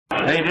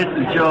Hey, this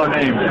is your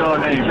name. And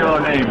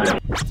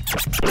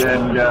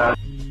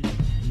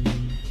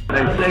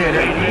they say it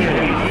ain't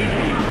easy.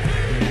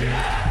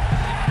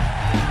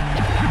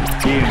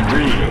 Being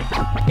green.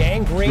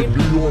 Gang Green The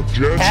New York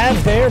Jets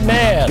have their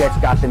man. Jets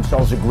got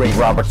themselves a great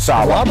Robert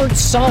Saleh. Robert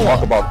Saleh.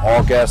 Talk about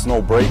all gas, no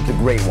break. The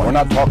great one. We're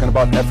not talking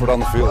about effort on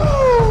the field.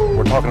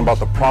 We're talking about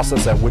the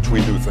process at which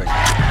we do things.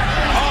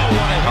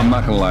 I'm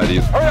not going to lie to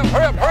you. Hurry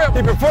up.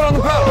 Keep your foot on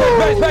the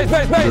pedal.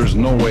 Base. There's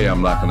no way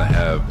I'm not going to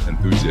have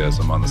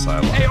enthusiasm on the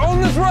sideline. Hey,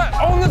 own this rep.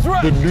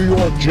 The New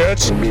York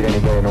Jets Can beat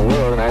anybody in the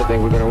world, and I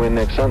think we're going to win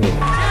next Sunday.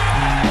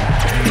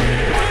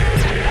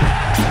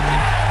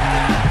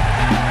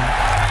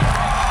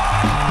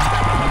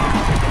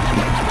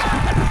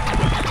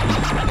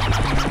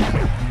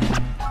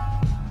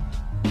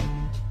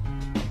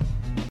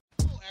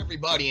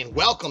 Everybody, and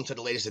welcome to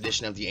the latest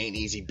edition of the Ain't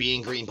Easy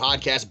Being Green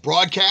podcast,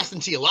 broadcasting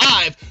to you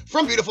live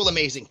from beautiful,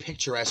 amazing,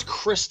 picturesque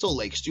Crystal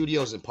Lake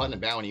Studios in Putnam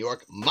Bower, New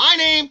York. My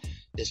name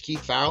is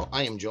Keith Farrell.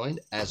 I am joined,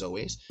 as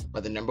always, by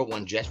the number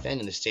one Jet fan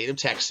in the state of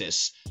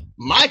Texas,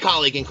 my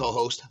colleague and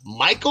co-host,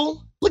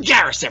 Michael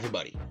Lagaris,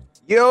 everybody.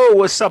 Yo,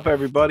 what's up,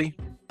 everybody?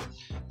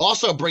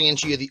 Also bringing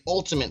to you the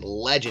ultimate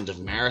legend of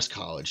Marist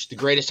College, the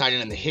greatest tight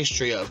end in the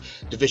history of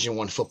Division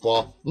I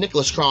football,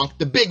 Nicholas Kronk,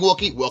 the Big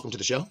Wookie. Welcome to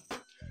the show.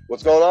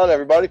 What's going on,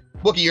 everybody?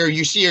 Wookie,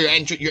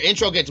 your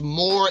intro gets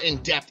more in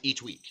depth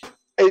each week.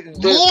 There's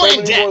More so in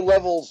many depth. more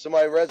levels to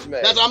my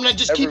resume. That's I'm gonna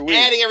just every keep week.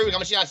 adding every week.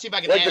 I'm gonna see if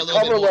I can Like add the a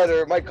little cover bit more.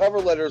 letter, my cover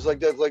letter is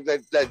like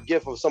that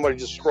gif of somebody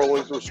just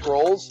scrolling through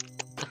scrolls.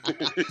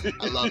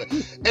 I love it.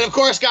 And of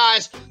course,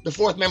 guys, the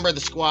fourth member of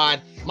the squad,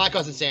 my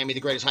cousin Sammy,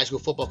 the greatest high school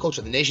football coach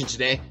of the nation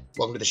today.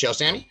 Welcome to the show,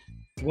 Sammy.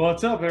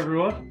 What's up,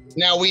 everyone?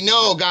 Now we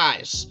know,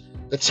 guys,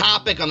 the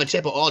topic on the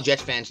tip of all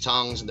Jets fans'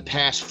 tongues in the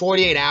past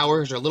 48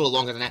 hours or a little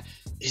longer than that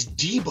is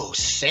Deebo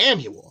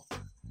Samuel.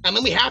 I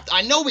mean,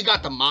 I know we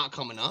got the mock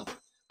coming up.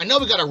 I know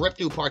we got to rip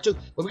through part two,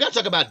 but we got to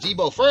talk about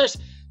Deebo first.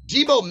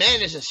 Deebo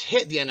Mendes has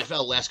hit the NFL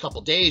the last couple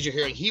days. You're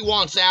hearing he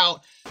wants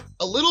out.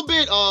 A little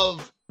bit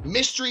of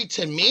mystery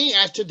to me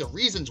as to the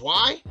reasons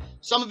why.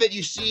 Some of it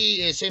you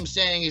see is him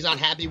saying he's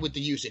unhappy with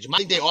the usage. I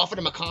think they offered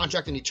him a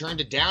contract and he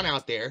turned it down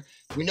out there.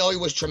 We know he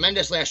was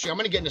tremendous last year. I'm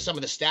going to get into some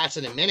of the stats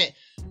in a minute.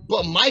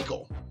 But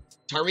Michael,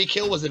 Tyreek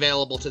Hill was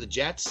available to the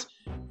Jets.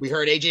 We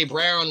heard A.J.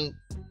 Brown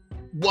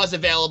was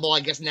available. I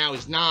guess now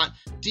he's not.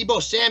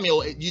 Deebo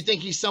Samuel, do you think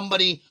he's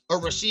a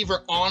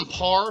receiver on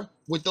par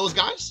with those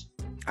guys?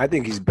 I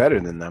think he's better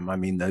than them. I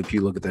mean, if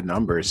you look at the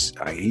numbers,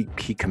 he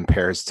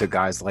compares to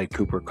guys like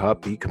Cooper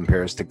Kupp. He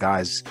compares to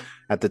guys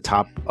at the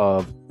top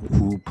of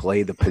who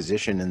play the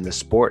position in the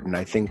sport. And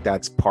I think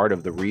that's part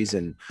of the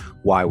reason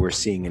why we're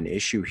seeing an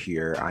issue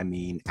here. I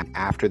mean,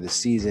 after the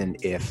season,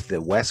 if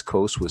the West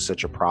Coast was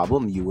such a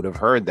problem, you would have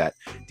heard that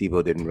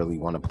Deebo didn't really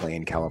want to play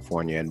in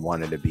California and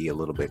wanted to be a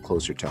little bit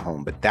closer to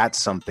home. But that's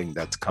something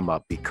that's come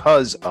up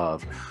because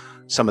of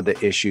some of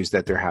the issues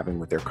that they're having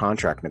with their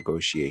contract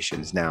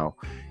negotiations. Now,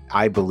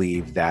 I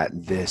believe that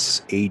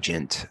this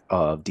agent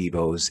of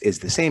Deebo's is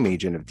the same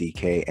agent of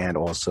DK and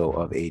also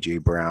of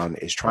AJ Brown,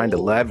 is trying to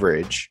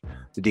leverage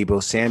the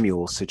Deebo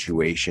Samuel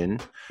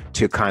situation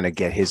to kind of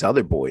get his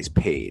other boys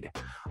paid.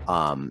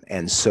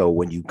 And so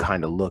when you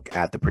kind of look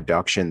at the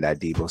production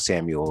that Deebo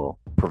Samuel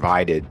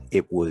provided,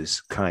 it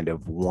was kind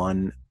of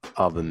one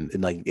of them.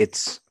 Like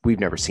we've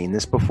never seen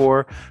this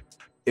before.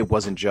 It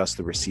wasn't just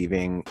the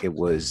receiving, it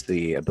was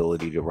the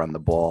ability to run the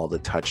ball, the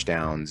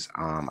touchdowns.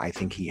 I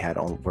think he had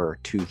over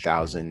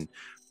 2,000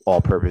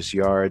 all-purpose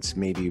yards,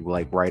 maybe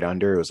like right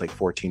under. It was like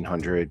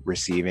 1,400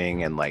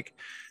 receiving and like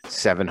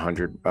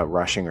 700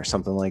 rushing or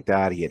something like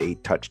that. He had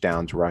 8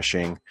 touchdowns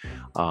rushing.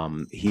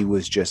 He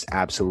was just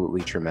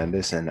absolutely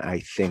tremendous. And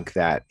I think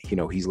that,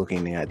 he's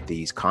looking at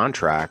these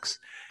contracts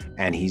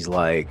and he's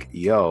like,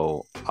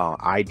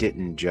 I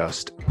didn't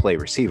just play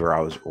receiver, I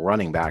was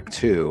running back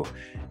too.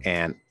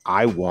 And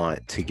I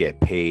want to get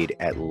paid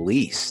at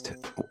least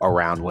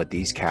around what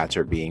these cats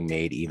are being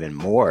made, even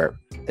more,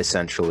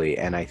 essentially.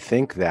 And I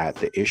think that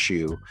the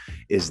issue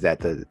is that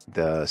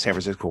the San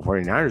Francisco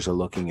 49ers are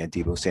looking at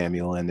Deebo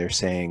Samuel and they're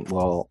saying,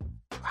 well,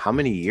 how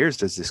many years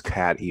does this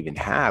cat even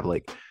have?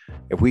 Like,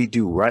 if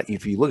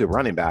you look at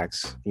running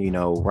backs,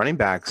 running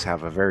backs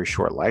have a very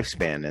short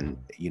lifespan and,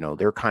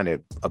 they're kind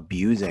of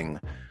abusing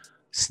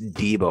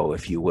Deebo,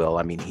 if you will.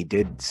 I mean, he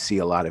did see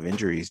a lot of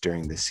injuries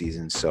during this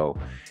season. So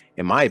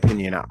in my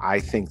opinion,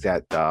 I think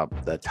that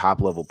the top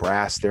level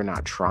brass, they're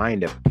not trying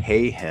to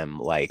pay him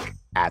like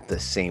at the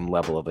same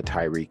level of a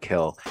Tyreek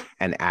Hill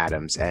and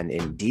Adams. And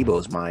in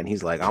Deebo's mind,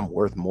 he's like, I'm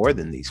worth more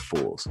than these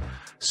fools.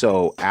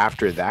 So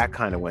after that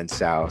kind of went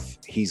south,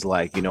 he's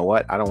like, you know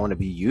what? I don't want to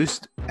be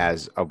used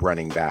as a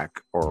running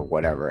back or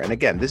whatever. And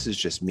again, this is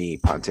just me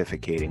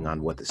pontificating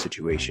on what the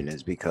situation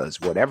is, because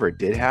whatever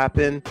did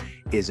happen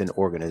is an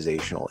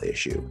organizational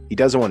issue. He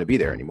doesn't want to be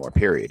there anymore,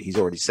 period. He's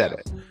already said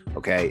it.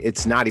 Okay.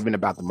 It's not even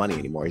about the money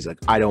anymore. He's like,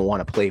 I don't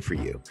want to play for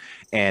you.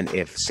 And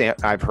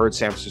I've heard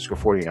San Francisco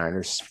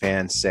 49ers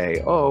fans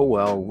say, oh,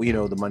 well,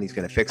 the money's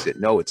going to fix it.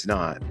 No, it's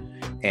not.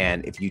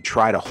 And if you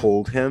try to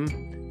hold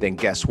him, then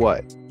guess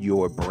what?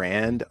 Your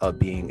brand of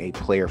being a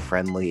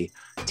player-friendly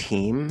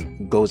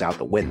team goes out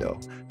the window,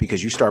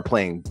 because you start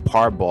playing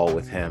par ball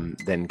with him,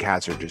 then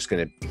cats are just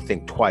going to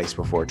think twice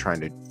before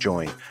trying to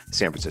join the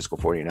San Francisco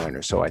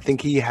 49ers. So I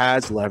think he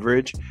has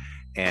leverage,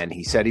 and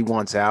he said he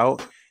wants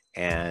out.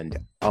 And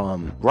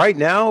right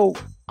now,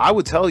 I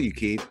would tell you,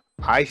 Keith,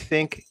 I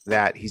think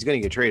that he's going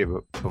to get traded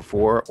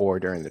before or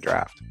during the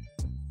draft.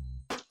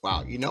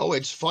 Wow,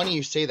 it's funny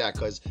you say that,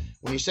 because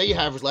when you say you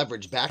have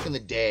leverage, back in the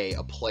day,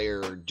 a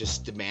player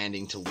just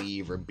demanding to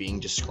leave or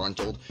being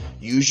disgruntled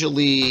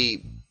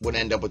usually would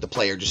end up with the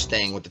player just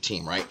staying with the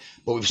team, right?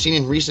 But we've seen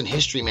in recent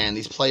history, man,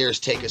 these players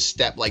take a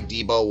step like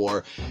Deebo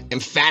or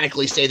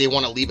emphatically say they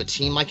want to leave a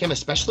team like him,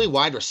 especially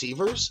wide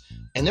receivers,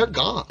 and they're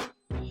gone.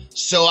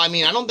 So, I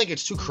don't think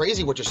it's too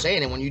crazy what you're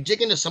saying. And when you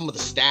dig into some of the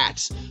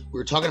stats we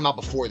were talking about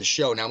before the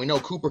show, now we know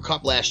Cooper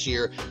Kupp last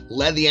year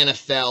led the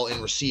NFL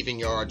in receiving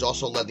yards,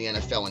 also led the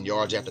NFL in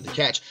yards after the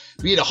catch.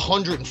 We had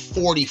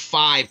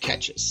 145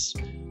 catches,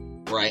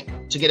 right,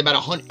 to get about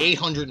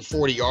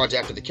 840 yards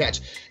after the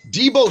catch.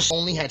 Deebo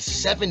only had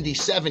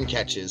 77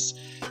 catches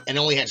and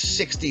only had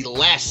 60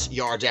 less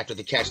yards after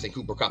the catch than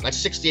Cooper Kupp. That's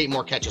 68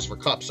 more catches for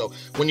Kupp. So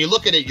when you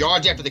look at it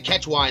yards after the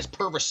catch wise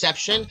per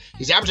reception,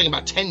 he's averaging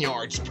about 10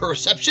 yards per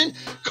reception.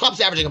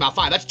 Kupp's averaging about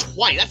 5. That's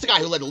twice. That's the guy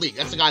who led the league.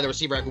 That's the guy, the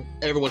receiver who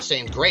everyone's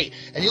saying is great.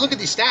 And you look at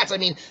these stats,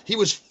 he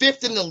was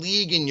 5th in the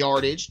league in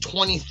yardage,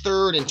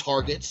 23rd in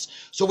targets.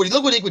 So when you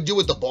look what he could do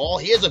with the ball,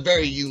 he is a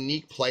very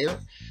unique player.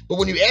 But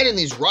when you add in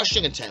these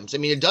rushing attempts,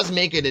 it does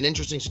make it an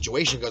interesting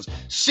situation, because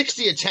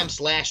 60 attempts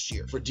last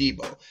year for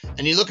Deebo.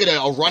 And you look at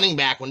a running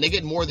back, when they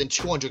get more than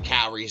 200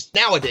 carries,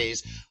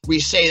 nowadays, we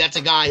say that's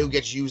a guy who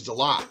gets used a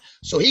lot.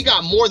 So he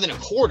got more than a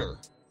quarter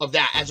of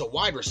that as a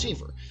wide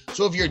receiver.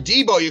 So if you're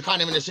Deebo, you're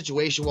kind of in a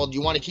situation, well, do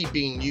you want to keep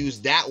being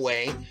used that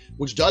way,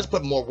 which does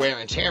put more wear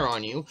and tear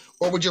on you?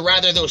 Or would you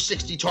rather those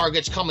 60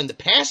 targets come in the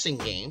passing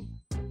game,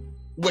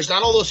 which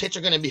not all those hits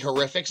are going to be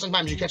horrific.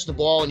 Sometimes you catch the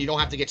ball and you don't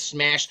have to get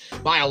smashed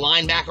by a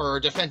linebacker or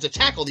a defensive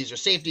tackle. These are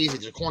safeties,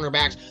 these are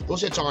cornerbacks.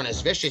 Those hits aren't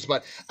as vicious,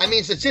 but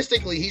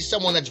statistically, he's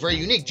someone that's very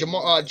unique.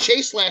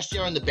 Chase last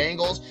year on the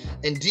Bengals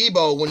and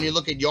Deebo, when you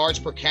look at yards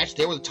per catch,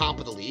 they were the top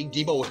of the league.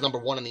 Deebo was number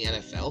 1 in the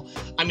NFL.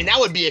 That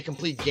would be a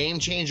complete game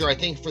changer, I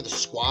think, for the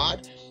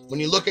squad. When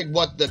you look at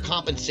what the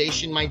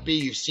compensation might be,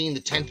 you've seen the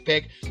 10th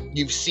pick,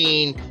 you've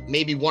seen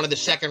maybe one of the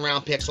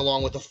second-round picks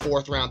along with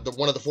the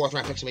one of the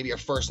fourth-round picks, maybe your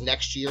first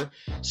next year.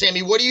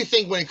 Sammy, what do you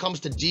think when it comes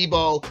to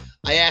Deebo?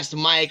 I asked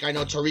Mike, I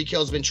know Tyreek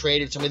Hill's been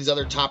traded. Some of these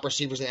other top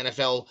receivers in the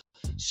NFL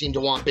seem to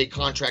want big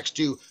contracts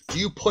too. Do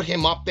you put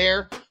him up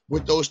there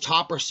with those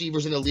top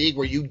receivers in the league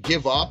where you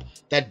give up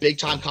that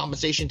big-time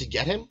compensation to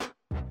get him?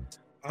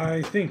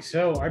 I think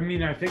so. I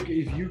think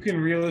if you can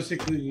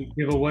realistically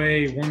give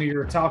away one of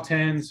your top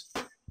 10s,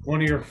 one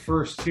of your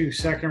first 2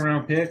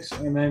 second-round picks,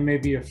 and then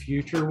maybe a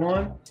future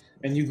one,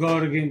 and you go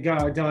out against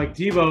a guy like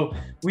Deebo,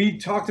 we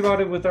talked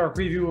about it with our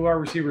preview of our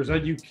receivers,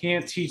 that you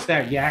can't teach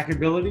that yak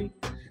ability.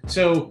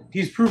 So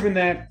he's proven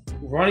that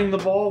running the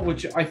ball,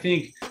 which I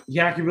think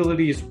yak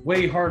ability is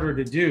way harder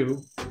to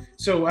do.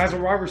 So as a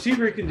wide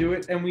receiver, he can do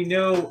it, and we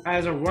know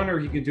as a runner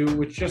he can do it,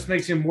 which just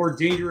makes him more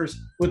dangerous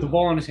with the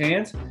ball in his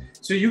hands.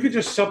 So you could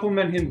just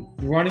supplement him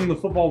running the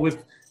football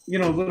with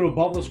little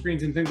bubble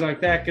screens and things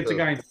like that, get the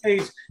guy in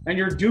space, and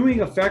you're doing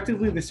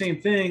effectively the same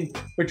thing,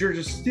 but you're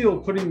just still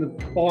putting the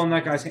ball in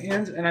that guy's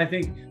hands. And I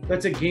think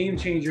that's a game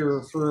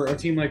changer for a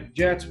team like the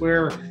Jets,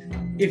 where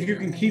if you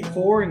can keep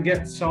 4 and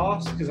get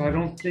Sauce, because I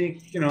don't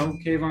think,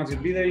 Kayvon's going to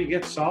be there, you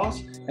get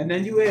Sauce, and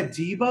then you add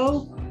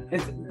Deebo,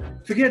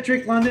 and forget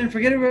Drake London,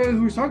 forget everybody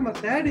who was talking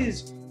about that,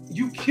 is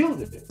you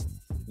killed it.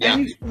 Yeah.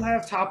 And you still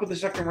have top of the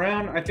second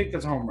round. I think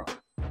that's a home run.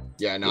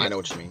 Yeah, no, I know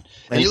what you mean.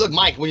 And you look,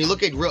 Mike, when you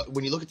look at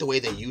the way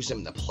they used him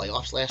in the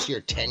playoffs last year,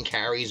 10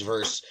 carries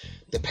versus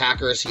the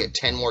Packers, he had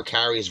 10 more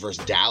carries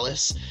versus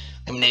Dallas.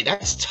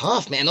 That's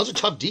tough, man. Those are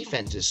tough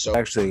defenses. So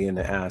actually, going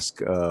to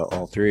ask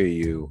all 3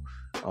 of you,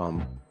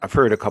 I've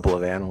heard a couple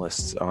of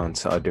analysts on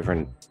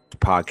different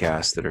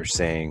podcasts that are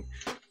saying,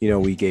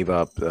 we gave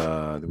up, we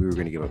were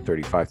going to give up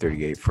 35,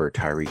 38 for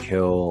Tyreek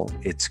Hill.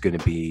 It's going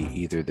to be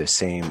either the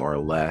same or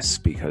less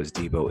because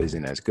Deebo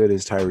isn't as good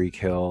as Tyreek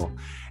Hill.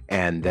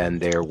 And then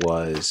there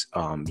was,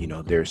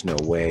 there's no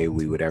way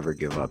we would ever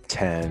give up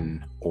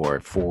 10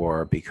 or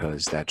 4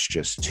 because that's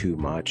just too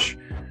much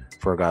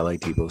for a guy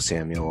like Deebo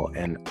Samuel.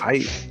 And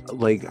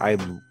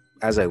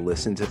as I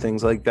listen to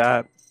things like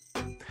that,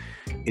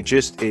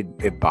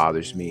 it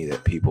bothers me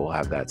that people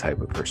have that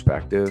type of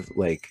perspective.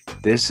 Like,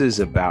 this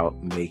is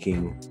about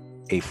making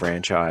a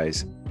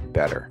franchise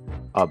better,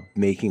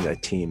 making a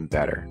team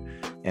better.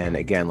 And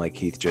again, like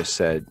Keith just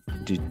said,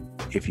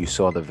 if you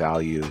saw the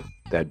value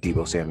that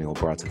Deebo Samuel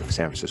brought to the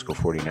San Francisco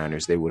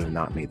 49ers, they would have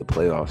not made the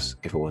playoffs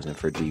if it wasn't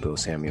for Deebo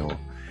Samuel.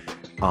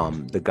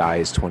 The guy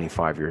is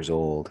 25 years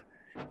old.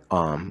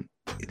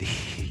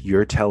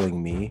 You're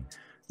telling me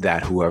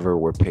that whoever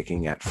we're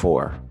picking at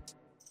 4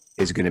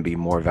 is going to be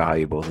more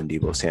valuable than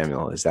Deebo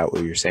Samuel. Is that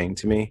what you're saying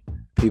to me,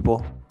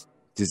 people?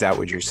 Is that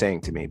what you're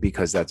saying to me?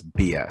 Because that's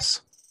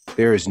BS.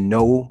 There is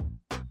no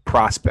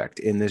prospect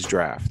in this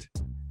draft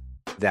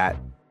that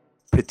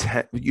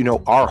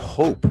our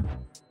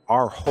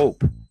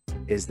hope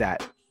is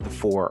that the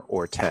 4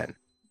 or 10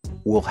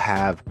 will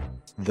have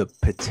the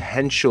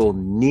potential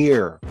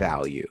near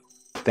value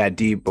that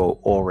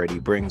Debo already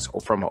brings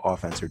from an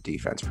offense or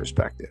defense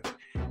perspective.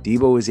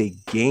 Debo is a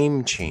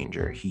game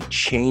changer. He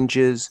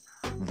changes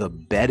the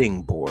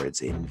betting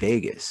boards in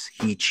Vegas.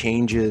 He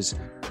changes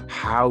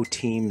how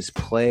teams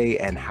play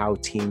and how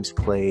teams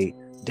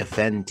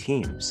defend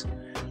teams.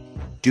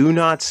 Do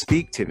not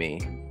speak to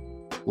me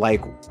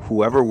like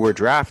whoever we're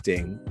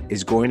drafting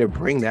is going to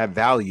bring that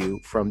value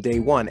from day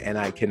one. And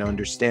I can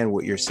understand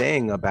what you're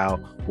saying about,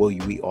 well,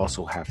 we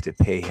also have to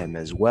pay him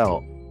as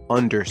well.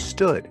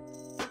 Understood.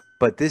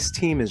 But this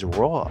team is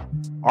raw.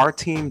 Our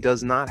team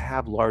does not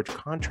have large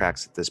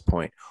contracts at this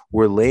point.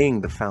 We're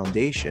laying the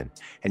foundation,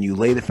 and you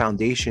lay the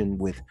foundation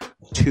with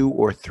 2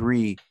 or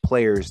 3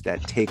 players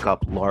that take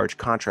up large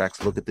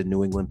contracts. Look at the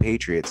New England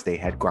Patriots. They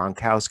had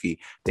Gronkowski,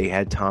 they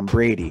had Tom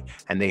Brady,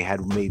 and they had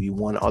maybe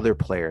one other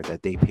player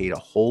that they paid a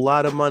whole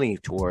lot of money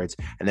towards,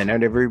 and then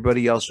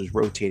everybody else was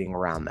rotating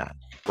around that,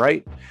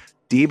 right?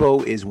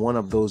 Debo is one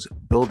of those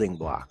building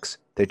blocks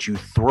that you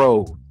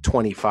throw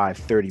 25,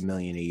 30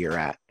 million a year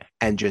at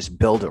and just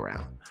build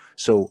around.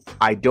 So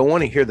I don't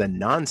want to hear the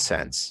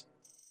nonsense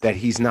that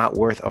he's not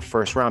worth a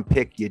first round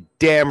pick. You're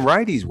damn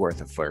right he's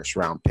worth a first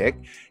round pick.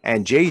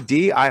 And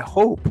JD, I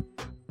hope,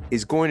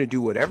 is going to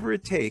do whatever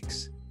it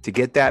takes to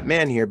get that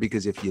man here,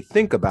 because if you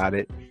think about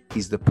it,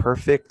 he's the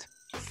perfect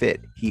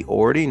fit. He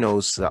already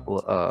knows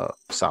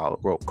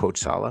Coach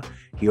Saleh.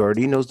 He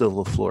already knows the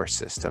LaFleur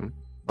system.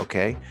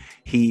 Okay.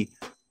 He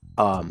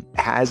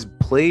has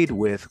played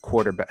with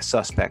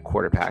suspect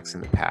quarterbacks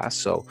in the past.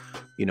 So,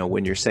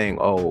 when you're saying,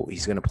 oh,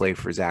 he's going to play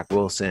for Zach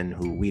Wilson,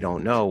 who we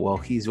don't know, well,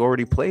 he's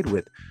already played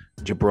with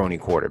jabroni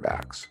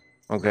quarterbacks.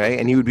 Okay.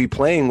 And he would be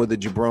playing with a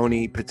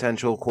jabroni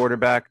potential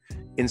quarterback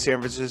in San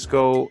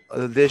Francisco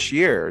this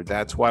year.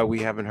 That's why we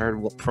haven't heard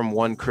from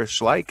one Chris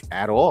Schleich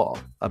at all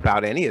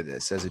about any of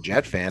this as a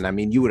Jet fan. I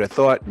mean, you would have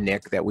thought,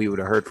 Nick, that we would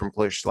have heard from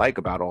Chris Schleich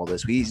about all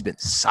this. He's been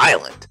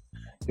silent.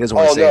 He doesn't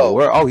want to say a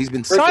word. Oh, he's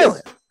been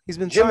silent. He's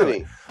been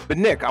silent. But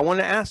Nick, I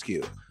want to ask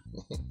you,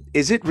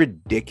 is it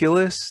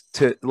ridiculous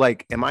to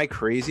am I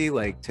crazy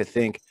to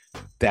think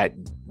that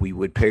we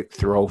would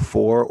throw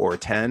 4 or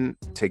 10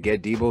 to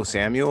get Debo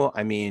Samuel?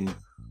 I mean,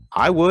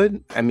 I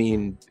would. I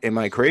mean, am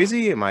I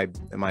crazy? Am I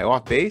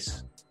off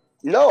base?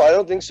 No, I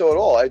don't think so at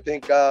all. I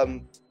think I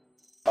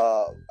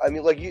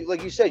mean, like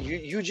you said,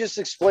 you just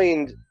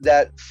explained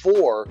that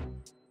 4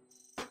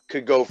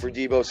 could go for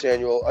Debo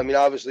Samuel. I mean,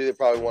 obviously they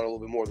probably want a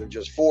little bit more than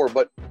just 4,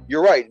 but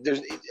you're right.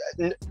 There's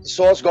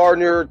Sauce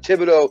Gardner,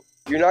 Thibodeau.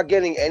 You're not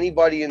getting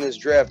anybody in this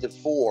draft at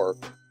 4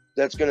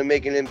 that's going to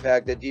make an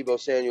impact that Debo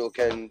Samuel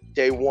can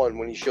day one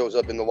when he shows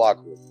up in the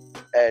locker room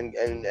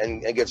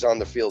and gets on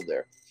the field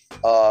there.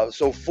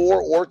 So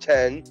 4 or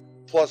 10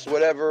 plus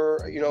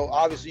whatever,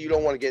 obviously you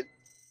don't want to get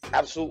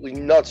absolutely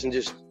nuts and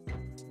just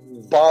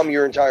bomb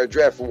your entire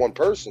draft for one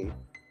person,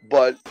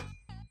 but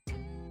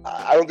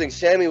I don't think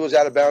Sammy was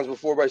out of bounds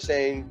before by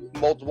saying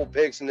multiple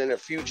picks and then a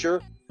future.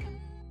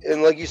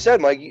 And like you said,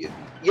 Mike,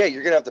 yeah,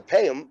 you're gonna have to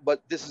pay him,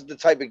 but this is the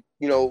type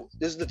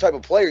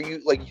of player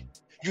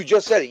you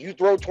just said it. You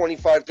throw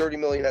 25, 30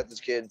 million at this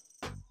kid,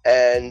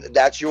 and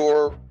that's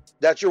your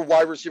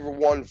wide receiver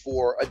 1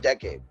 for a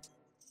decade.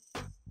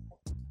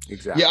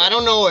 Exactly. Yeah, I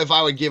don't know if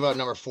I would give up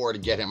number 4 to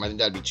get him. I think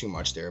that'd be too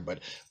much there, but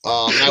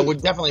I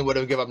would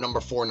have given up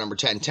number 4, number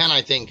 10. 10,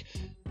 I think.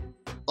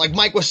 Like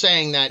Mike was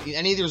saying, that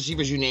any of the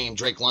receivers you named,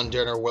 Drake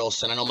London or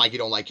Wilson, I know, Mike, you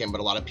don't like him, but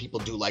a lot of people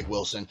do like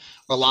Wilson,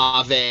 or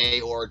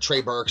Olave or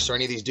Trey Burks or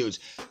any of these dudes.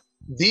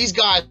 These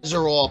guys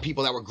are all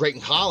people that were great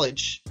in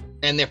college,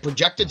 and they're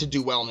projected to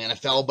do well in the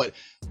NFL, but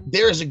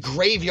there is a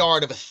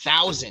graveyard of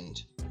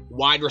 1,000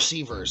 wide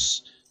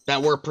receivers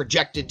that were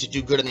projected to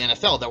do good in the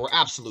NFL that were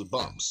absolute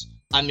bums.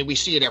 I mean, we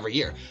see it every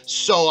year.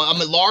 So a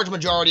large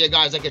majority of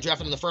guys that get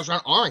drafted in the first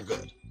round aren't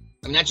good.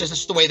 I mean, that's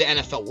just the way the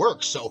NFL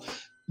works. So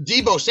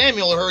Debo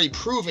Samuel had already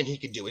proven he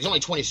could do it. He's only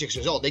 26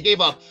 years old. They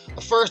gave up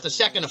a first, a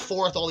second, a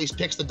fourth, all these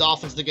picks, the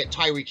Dolphins, to get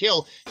Tyreek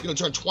Hill. He's going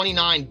to turn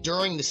 29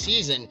 during the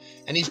season,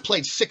 and he's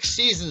played 6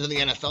 seasons in the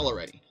NFL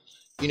already.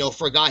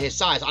 For a guy his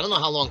size. I don't know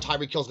how long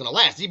Tyreek Hill's going to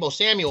last. Debo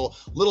Samuel,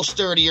 a little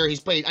sturdier.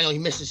 He's played, I know he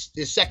missed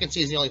his second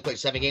season. He only played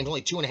 7 games,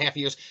 only 2.5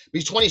 years. But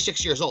he's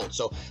 26 years old.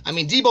 So, I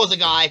mean, Debo's a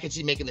guy I could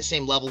see making the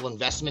same level of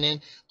investment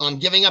in.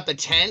 Giving up the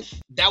 10th,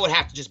 that would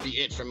have to just be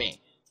it for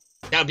me.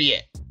 That would be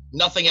it.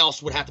 Nothing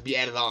else would have to be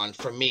added on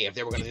for me if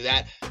they were going to do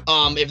that.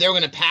 If they were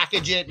going to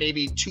package it,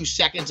 maybe 2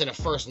 seconds and a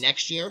first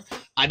next year,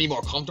 I'd be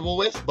more comfortable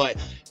with. But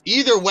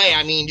either way,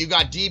 I mean, you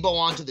got Debo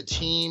onto the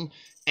team,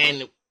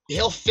 and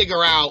he'll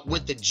figure out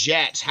with the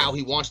Jets how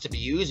he wants to be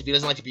used. If he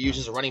doesn't like to be used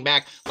as a running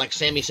back, like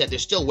Sammy said,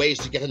 there's still ways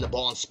to get him the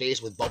ball in space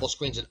with bubble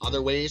screens and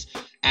other ways,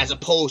 as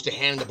opposed to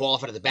handing the ball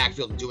off out of the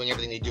backfield and doing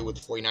everything they do with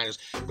the 49ers.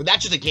 But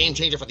that's just a game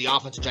changer for the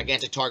offense, a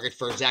gigantic target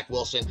for Zach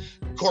Wilson.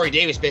 Corey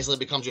Davis basically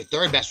becomes your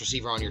 3rd best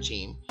receiver on your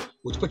team,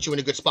 which puts you in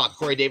a good spot.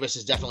 Corey Davis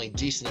is definitely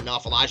decent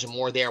enough. Elijah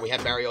Moore there. We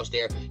have Barrios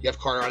there. You have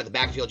Carter out of the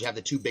backfield. You have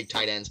the 2 big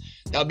tight ends.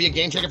 That would be a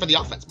game changer for the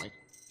offense, Mike.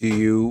 Do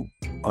you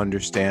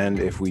understand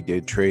if we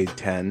did trade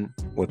 10,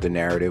 what the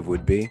narrative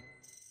would be?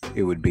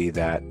 It would be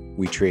that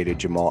we traded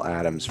Jamal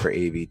Adams for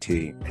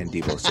AVT and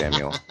Deebo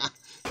Samuel.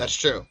 That's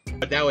true.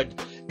 But that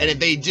would, and if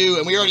they do,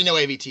 and we already know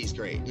AVT's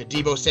great, and if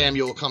Deebo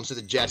Samuel comes to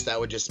the Jets, that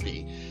would just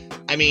be,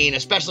 I mean,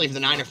 especially for the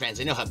Niner fans,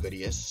 they know how good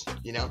he is,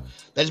 you know?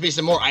 That'd just be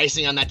some more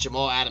icing on that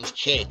Jamal Adams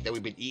cake that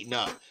we've been eating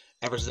up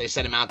ever since they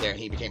sent him out there and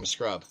he became a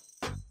scrub.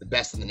 The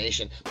best in the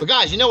nation. But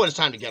guys, you know what it's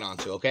time to get on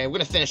to, okay? We're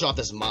going to finish off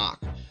this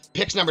mock.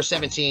 Picks number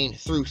 17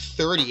 through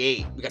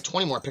 38. We got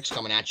 20 more picks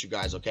coming at you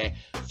guys, okay?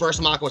 First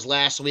mock was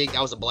last week.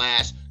 That was a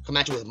blast. Come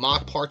at you with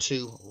mock part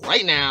 2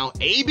 right now.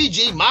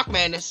 ABG Mock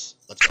Madness.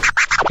 Let's go.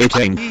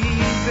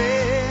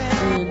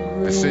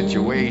 The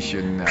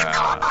situation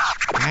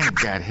kind of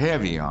got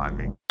heavy on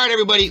me. All right,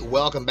 everybody,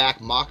 welcome back.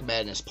 Mock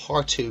Madness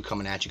Part 2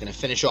 coming at you. Going to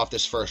finish off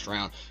this first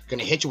round. Going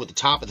to hit you with the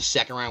top of the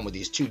second round with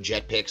these 2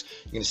 Jet picks.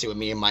 You're going to see what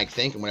me and Mike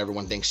think and what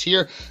everyone thinks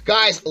here.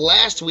 Guys,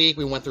 last week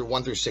we went through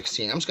 1 through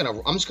 16. I'm just gonna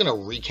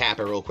recap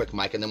it real quick,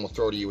 Mike, and then we'll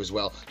throw to you as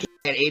well.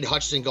 Had Aiden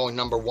Hutchinson going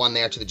number 1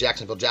 there to the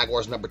Jacksonville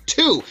Jaguars. Number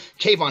 2,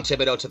 Kayvon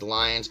Thibodeau to the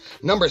Lions.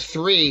 Number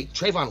 3,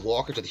 Trayvon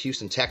Walker to the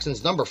Houston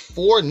Texans. Number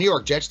 4, New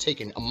York Jets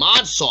taking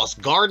Ahmad Sauce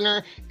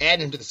Gardner,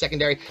 adding him to the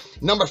secondary.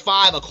 Number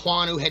 5,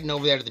 Aquanu heading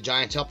over there to the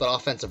Giants, help that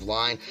offensive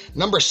line.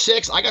 Number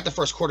 6, I got the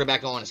first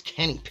quarterback going as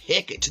Kenny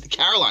Pickett to the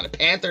Carolina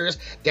Panthers,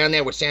 down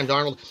there with Sam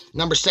Darnold.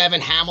 Number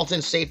 7,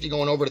 Hamilton, safety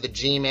going over to the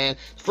G-Man.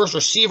 First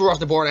receiver off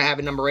the board I have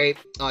at number 8,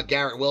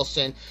 Garrett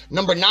Wilson.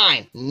 Number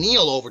 9,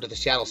 Neal over to the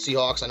Seattle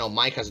Seahawks. I know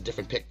Mike has a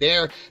different pick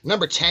there.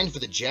 Number 10 for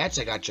the Jets,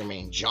 I got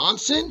Jermaine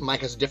Johnson.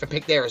 Mike has a different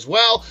pick there as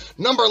well.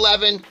 Number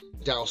 11,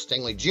 Darryl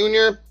Stingley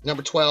Jr.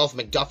 Number 12,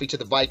 McDuffie to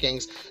the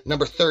Vikings.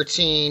 Number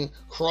 13,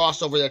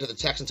 Cross over there to the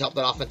Texans, help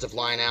that offensive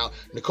line out.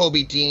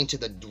 Nakobe Dean to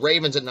the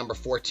Ravens at number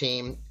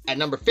 14. At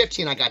number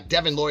 15, I got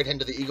Devin Lloyd heading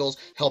to the Eagles,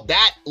 help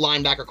that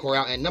linebacker core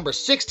out. And number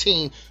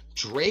 16,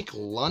 Drake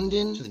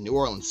London to the New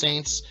Orleans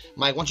Saints.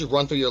 Mike, why don't you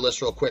run through your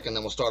list real quick, and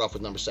then we'll start off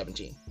with number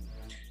 17.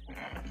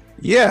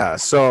 Yeah,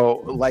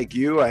 so like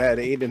you, I had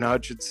Aiden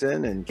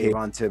Hutchinson and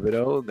Kayvon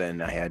Thibodeau.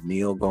 Then I had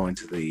Neal going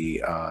to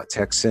the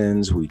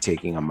Texans. We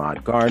taking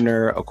Ahmad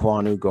Gardner,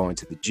 Aquanu going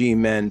to the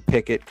G-Men,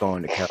 Pickett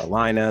going to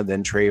Carolina,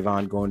 then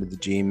Trayvon going to the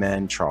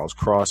G-Men, Charles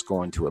Cross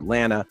going to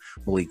Atlanta,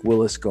 Malik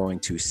Willis going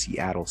to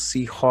Seattle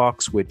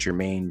Seahawks with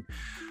Jermaine.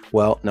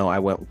 Well, no, I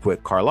went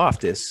with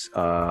Karlaftis,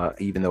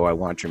 even though I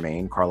want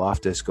Jermaine.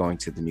 Karlaftis going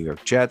to the New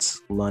York Jets,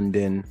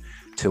 London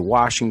to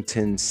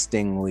Washington,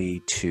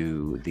 Stingley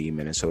to the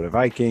Minnesota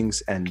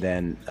Vikings, and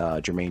then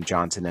Jermaine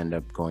Johnson ended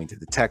up going to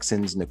the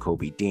Texans,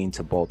 Nakobe Dean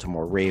to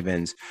Baltimore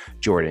Ravens,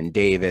 Jordan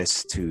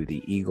Davis to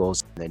the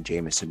Eagles, and then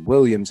Jamison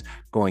Williams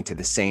going to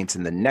the Saints.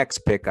 And the next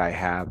pick I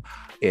have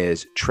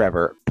is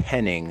Trevor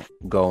Penning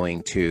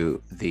going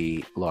to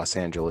the Los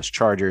Angeles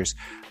Chargers.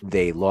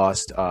 They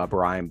lost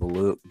Brian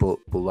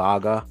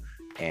Bulaga,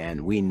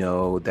 and we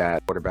know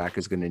that quarterback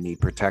is going to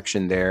need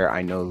protection there.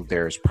 I know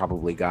there's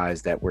probably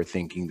guys that we're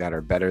thinking that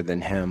are better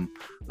than him,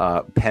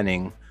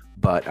 Penning,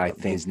 but I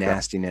think his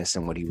nastiness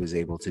and what he was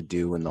able to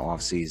do in the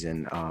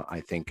offseason,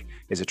 I think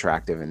is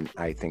attractive, and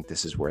I think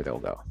this is where they'll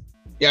go.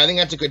 Yeah, I think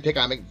that's a good pick.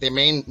 I mean, their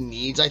main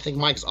needs, I think,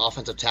 Mike's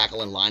offensive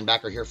tackle and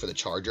linebacker here for the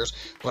Chargers,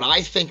 but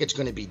I think it's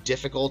going to be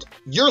difficult.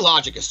 Your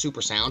logic is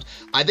super sound.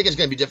 I think it's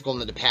going to be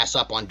difficult to pass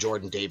up on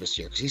Jordan Davis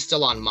here because he's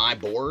still on my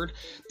board.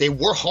 They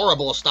were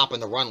horrible at stopping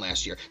the run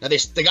last year. Now,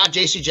 they got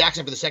J.C.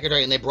 Jackson for the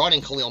secondary, and they brought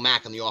in Khalil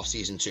Mack in the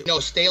offseason, too. You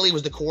know, Staley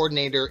was the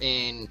coordinator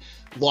in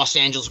Los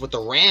Angeles with the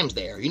Rams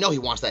there. You know he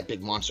wants that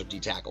big monster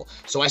D-tackle.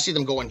 So I see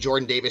them going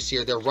Jordan Davis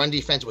here. Their run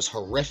defense was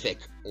horrific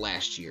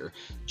last year.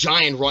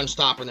 Giant run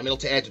stopper in the middle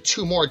to add to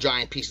 2 more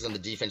giant pieces on the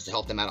defense to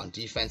help them out on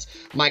defense.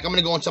 Mike, I'm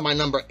going to go into my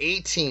number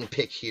 18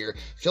 pick here.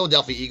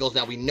 Philadelphia Eagles.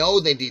 Now, we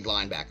know they need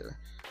linebacker.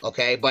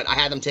 Okay, but I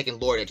had them taking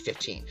Lloyd at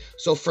 15.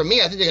 So for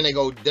me, I think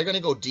they're gonna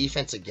go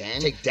defense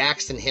again. Take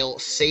Daxton Hill,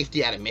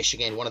 safety out of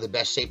Michigan, one of the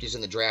best safeties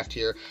in the draft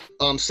here.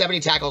 70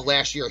 tackles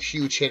last year, a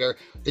huge hitter.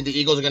 Then the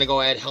Eagles are gonna go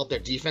ahead and help their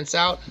defense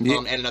out,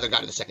 and another guy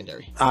to the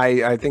secondary.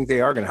 I think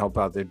they are gonna help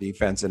out their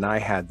defense, and I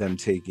had them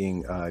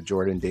taking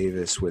Jordan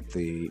Davis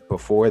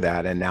before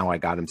that, and now I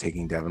got them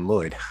taking Devin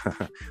Lloyd,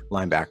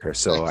 linebacker.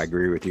 So nice. I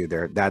agree with you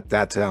there.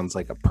 That sounds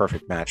like a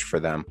perfect match for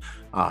them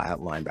at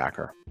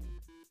linebacker.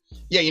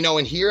 Yeah, you know,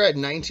 and here at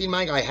 19,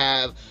 Mike, I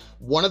have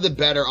one of the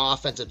better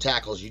offensive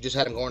tackles. You just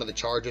had him going to the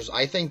Chargers.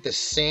 I think the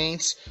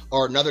Saints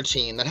are another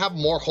team that have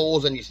more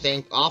holes than you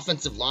think.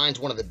 Offensive line's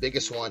one of the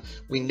biggest one.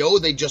 We know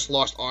they just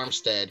lost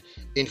Armstead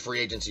in free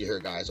agency here,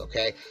 guys,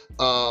 okay?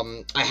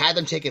 I had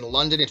them taking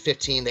London at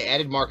 15. They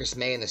added Marcus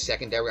May in the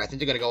secondary. I think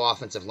they're going to go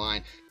offensive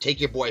line. Take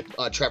your boy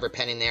Trevor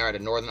Penning there out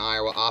of Northern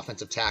Iowa,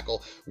 offensive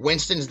tackle.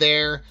 Winston's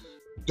there.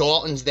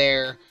 Dalton's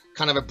there.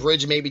 Kind of a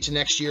bridge maybe to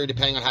next year,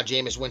 depending on how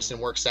Jameis Winston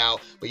works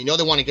out. But you know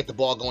they want to get the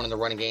ball going in the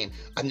running game.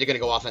 I think they're going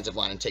to go offensive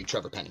line and take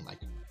Trevor Penning, Mike.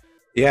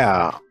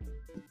 Yeah.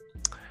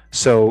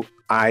 So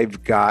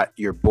I've got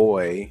your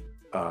boy,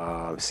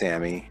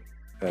 Sammy,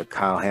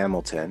 Kyle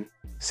Hamilton,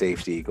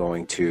 safety,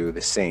 going to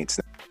the Saints.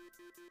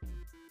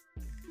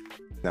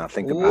 Now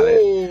think about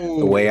it.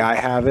 The way I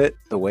have it,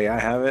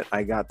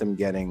 I got them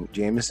getting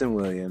Jameson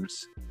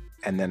Williams,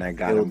 and then I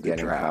got them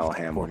getting Kyle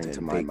Hamilton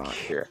to my mock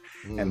here.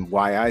 And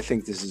why I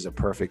think this is a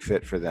perfect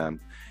fit for them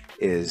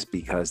is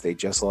because they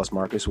just lost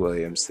Marcus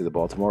Williams to the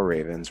Baltimore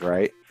Ravens,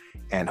 right?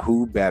 And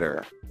who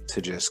better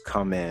to just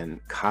come in,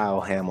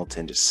 Kyle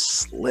Hamilton, just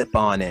slip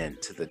on in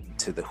to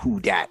the Who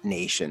Dat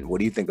Nation. What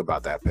do you think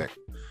about that pick?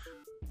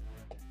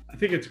 I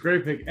think it's a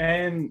great pick.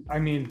 And I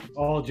mean,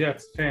 all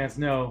Jets fans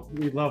know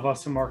we love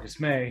us some Marcus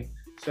May.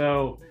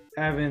 So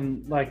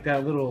having like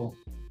that little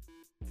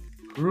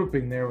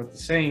grouping there with the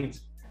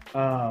Saints,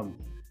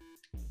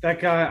 that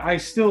guy, I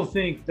still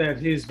think that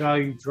his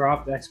value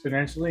dropped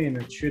exponentially, and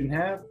it shouldn't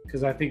have,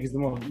 because I think he's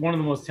one of the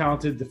most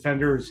talented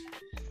defenders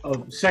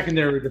of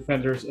secondary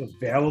defenders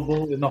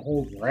available in the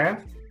whole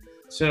draft.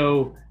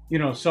 So, you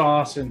know,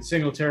 Sauce and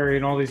Singletary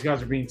and all these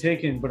guys are being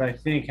taken, but I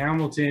think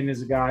Hamilton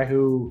is a guy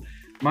who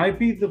might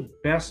be the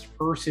best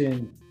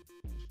person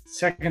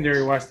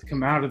secondary-wise to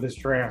come out of this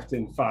draft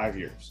in 5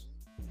 years.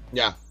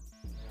 Yeah.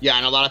 Yeah,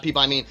 and a lot of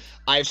people, I mean,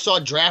 I saw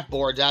draft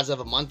boards as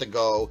of a month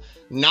ago,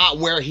 not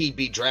where he'd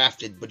be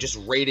drafted, but just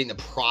rating the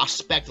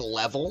prospect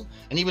level.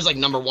 And he was like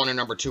number 1 or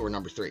number 2 or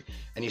number 3.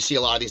 And you see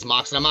a lot of these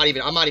mocks, and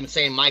I'm not even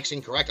saying Mike's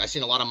incorrect. I've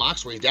seen a lot of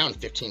mocks where he's down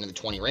 15 in the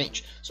 20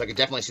 range. So I could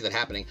definitely see that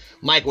happening.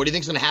 Mike, what do you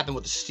think is going to happen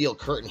with the steel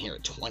curtain here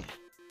at 20?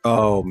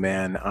 Oh,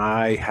 man,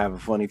 I have a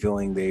funny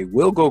feeling they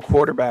will go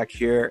quarterback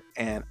here.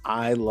 And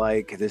I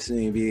like, this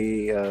may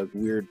be a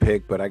weird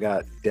pick, but I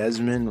got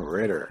Desmond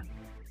Ridder,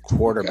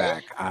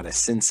 quarterback out of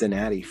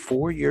Cincinnati,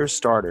 4-year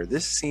starter.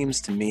 This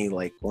seems to me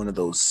like one of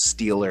those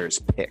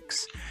Steelers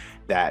picks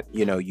that,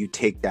 you know, you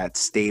take that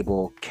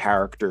stable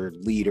character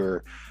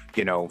leader.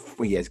 You know,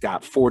 he has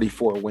got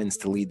 44 wins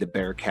to lead the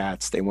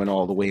Bearcats. They went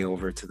all the way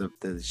over to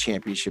the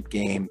championship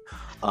game.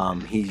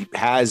 He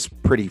has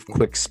pretty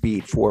quick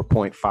speed,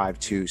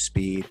 4.52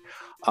 speed.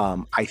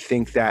 I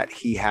think that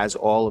he has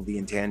all of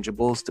the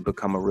intangibles to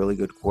become a really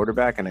good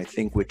quarterback. And I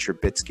think with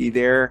Trubisky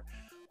there,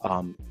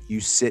 you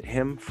sit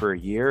him for a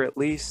year at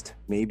least,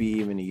 maybe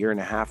even a year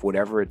and a half,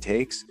 whatever it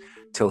takes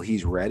till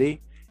he's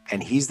ready.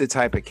 And he's the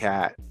type of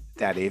cat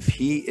that if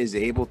he is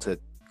able to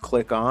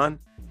click on,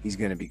 he's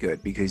going to be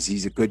good because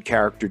he's a good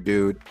character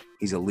dude.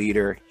 He's a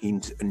leader. He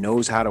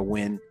knows how to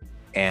win.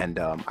 And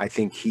I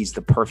think he's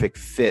the perfect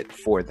fit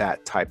for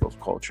that type of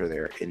culture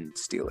there in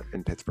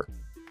Pittsburgh.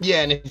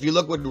 Yeah, and if you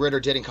look what Ridder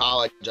did in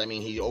college, I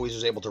mean, he always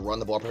was able to run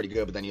the ball pretty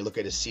good, but then you look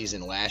at his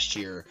season last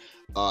year,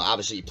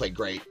 obviously he played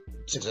great.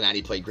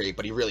 Cincinnati played great,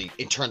 but he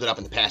turned it up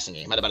in the passing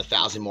game. Had about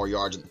 1,000 more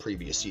yards in the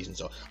previous season.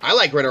 So I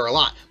like Ridder a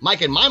lot.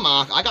 Mike, in my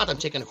mock, I got them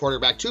taking a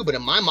quarterback too, but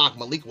in my mock,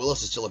 Malik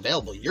Willis is still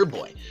available. Your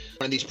boy.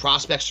 One of these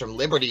prospects from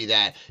Liberty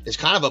that is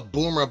kind of a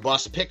boomer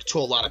bust pick to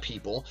a lot of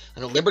people.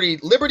 I know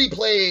Liberty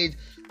played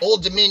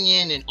Old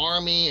Dominion and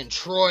Army and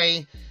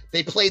Troy.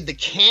 They played the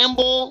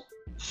Campbell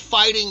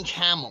Fighting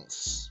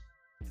Camels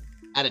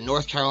out of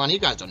North Carolina. You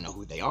guys don't know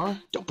who they are.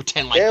 Don't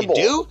pretend like Campbell.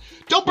 you do.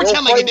 Don't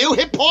pretend like you do.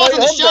 Hit pause on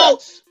the show.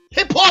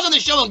 Hit pause on the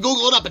show and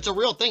Google it up. It's a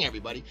real thing,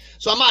 everybody.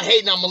 So I'm not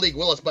hating on Malik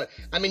Willis, but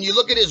I mean, you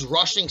look at his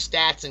rushing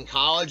stats in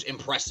college,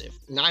 impressive.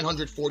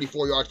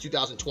 944 yards,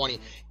 2020,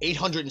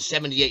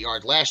 878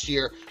 yards last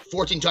year,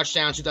 14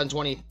 touchdowns,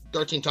 2020,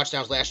 13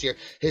 touchdowns last year.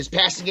 His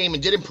passing game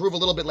did improve a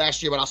little bit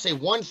last year, but I'll say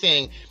one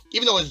thing,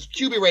 even though his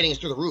QB rating is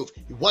through the roof,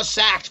 he was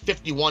sacked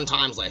 51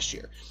 times last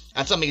year.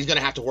 That's something he's going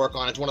to have to work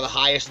on. It's one of the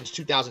highest since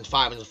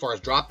 2005 as far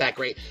as dropback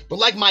rate. But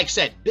like Mike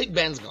said, Big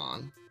Ben's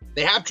gone.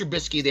 They have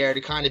Trubisky there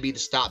to kind of be the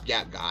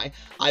stopgap guy.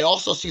 I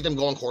also see them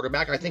going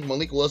quarterback. I think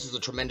Malik Willis is a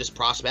tremendous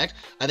prospect.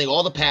 I think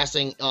all the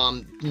passing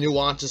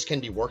nuances can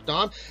be worked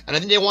on. And I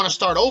think they want to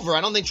start over.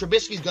 I don't think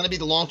Trubisky is going to be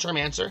the long-term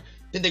answer.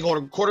 Think they go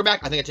to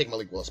quarterback? I think I take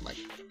Malik Willis, Mike.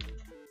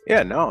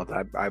 Yeah, no,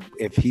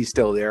 if he's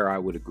still there, I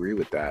would agree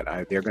with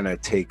that. They're going to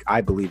take,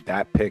 I believe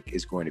that pick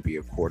is going to be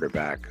a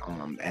quarterback.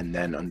 And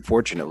then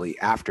unfortunately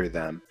after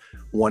them,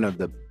 one of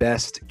the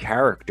best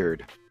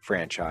charactered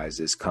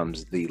franchises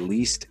comes the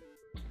least,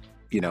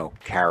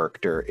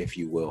 character, if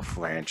you will,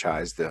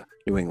 franchise, the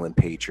New England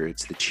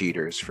Patriots, the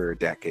cheaters for a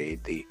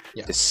decade, the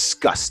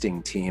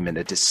disgusting team and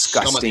a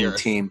disgusting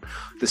team,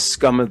 the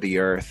scum of the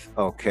earth.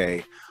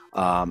 Okay.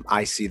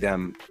 I see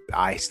them.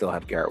 I still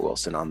have Garrett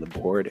Wilson on the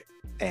board,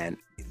 and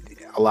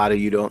a lot of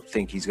you don't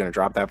think he's going to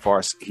drop that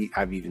far.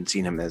 I've even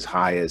seen him as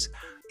high as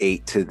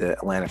 8 to the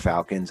Atlanta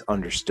Falcons.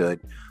 Understood.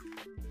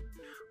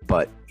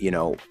 But,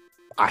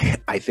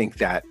 I think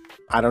that,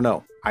 I don't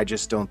know. I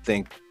just don't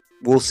think.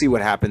 We'll see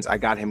what happens. I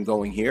got him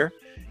going here,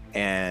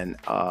 and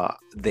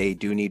they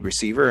do need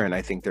receiver, and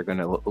I think they're going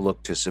to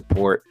look to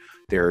support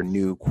their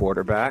new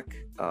quarterback,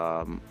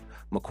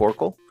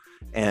 McCorkle.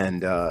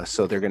 And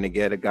so they're going to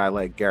get a guy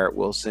like Garrett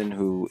Wilson,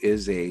 who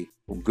is a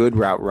good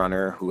route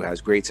runner, who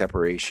has great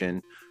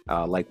separation,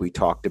 like we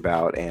talked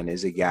about, and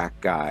is a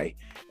yak guy.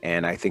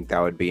 And I think that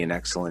would be an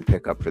excellent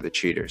pickup for the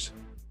cheaters.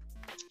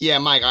 Yeah,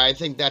 Mike, I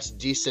think that's a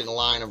decent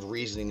line of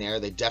reasoning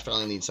there. They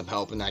definitely need some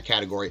help in that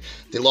category.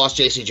 They lost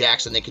J.C.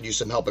 Jackson. They could use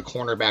some help at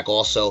cornerback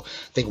also.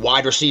 I think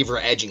wide receiver,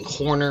 edge, and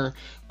corner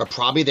are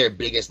probably their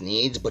biggest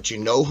needs. But you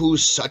know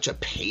who's such a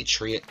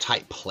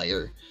Patriot-type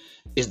player?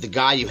 Is the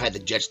guy you had the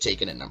Jets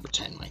taking at number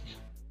 10, Mike.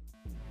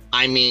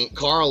 I mean,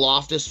 Carl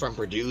Loftus from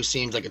Purdue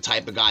seems like a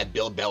type of guy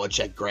Bill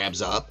Belichick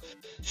grabs up.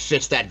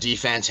 Fits that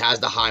defense, has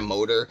the high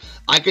motor.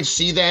 I could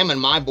see them, and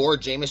my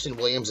board, Jameson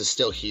Williams is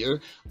still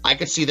here. I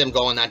could see them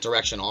going that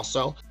direction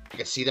also. I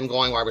could see them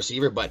going wide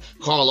receiver, but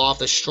Carl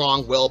Loftus,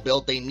 strong,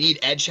 well-built. They need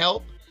edge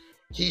help.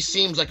 He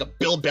seems like a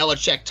Bill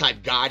Belichick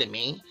type guy to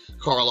me.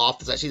 Carl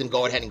Loftus, I see them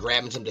go ahead and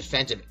grabbing some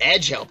defensive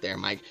edge help there,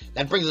 Mike.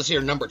 That brings us here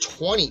to number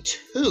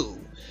 22,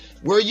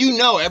 where you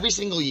know every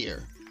single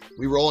year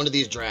we roll into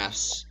these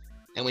drafts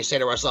and we say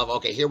to ourselves,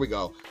 okay, here we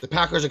go. The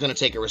Packers are going to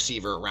take a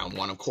receiver round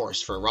 1, of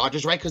course, for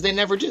Rodgers, right? Because they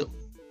never do.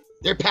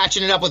 They're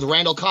patching it up with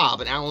Randall Cobb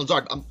and Alan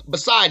Lazard,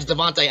 besides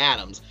Devontae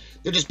Adams.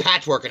 They're just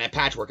patchworking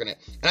it.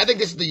 And I think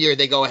this is the year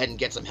they go ahead and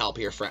get some help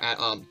here for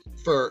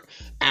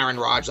Aaron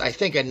Rodgers. I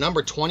think at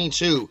number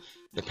 22,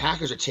 the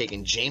Packers are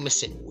taking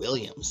Jameson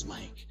Williams,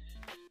 Mike.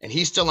 And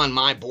he's still on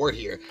my board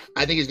here.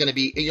 I think he's going to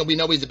be, we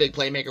know he's a big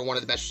playmaker, one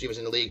of the best receivers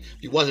in the league.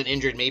 If he wasn't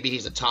injured, maybe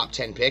he's a top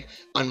 10 pick.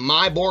 On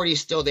my board, he's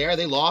still there.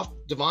 They lost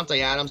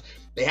Devontae Adams.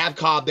 They have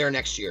Cobb there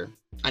next year.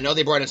 I know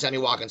they brought in Sammy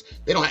Watkins.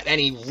 They don't have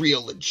any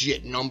real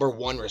legit number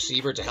 1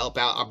 receiver to help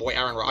out our boy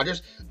Aaron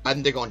Rodgers. I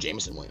think they're going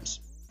Jameson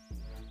Williams.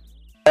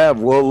 Yeah,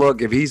 well,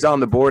 look, if he's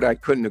on the board, I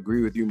couldn't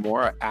agree with you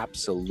more.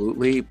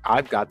 Absolutely.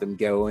 I've got them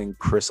going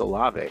Chris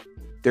Olave.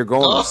 They're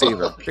going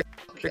receiver. Okay.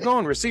 They're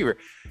going receiver.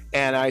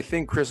 And I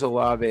think Chris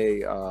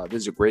Olave,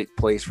 this is a great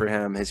place for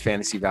him. His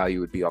fantasy value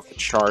would be off the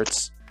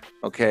charts.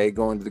 Okay,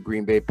 going to the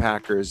Green Bay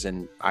Packers.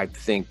 And I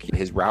think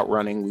his route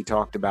running we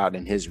talked about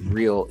and his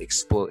real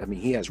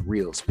he has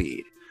real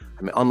speed.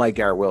 I mean, unlike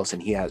Garrett Wilson,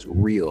 he has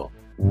real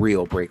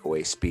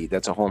breakaway speed.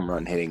 That's a home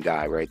run hitting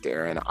guy right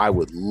there. And I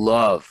would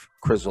love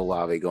Chris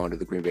Olave going to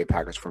the Green Bay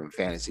Packers from a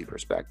fantasy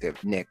perspective.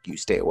 Nick, you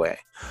stay away.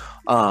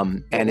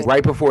 And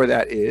right before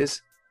that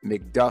is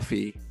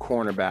McDuffie,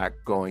 cornerback,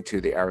 going to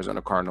the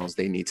Arizona Cardinals.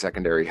 They need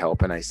secondary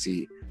help, and I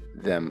see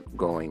them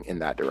going in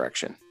that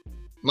direction.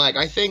 Mike,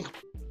 I think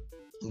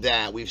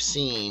that we've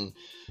seen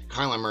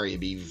Kyler Murray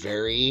be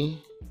very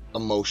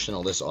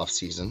emotional this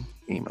offseason.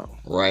 Emo.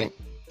 Right?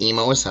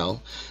 Emo as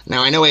hell.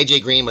 Now, I know A.J.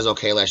 Green was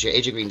okay last year.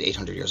 A.J. Green's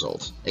 800 years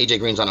old. A.J.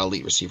 Green's not an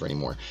elite receiver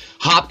anymore.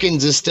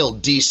 Hopkins is still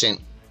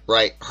decent,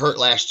 right? Hurt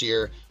last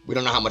year. We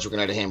don't know how much we're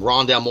going to him.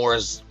 Rondale Moore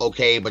is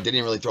okay, but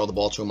didn't really throw the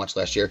ball too much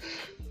last year.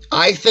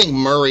 I think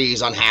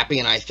Murray's unhappy,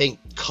 and I think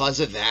because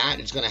of that,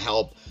 it's going to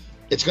help.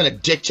 It's going to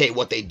dictate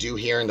what they do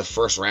here in the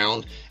first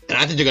round, and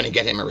I think they're going to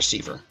get him a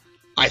receiver.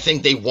 I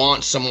think they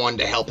want someone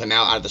to help him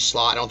out of the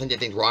slot. I don't think they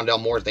think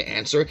Rondale Moore is the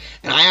answer,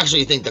 and I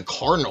actually think the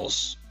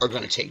Cardinals are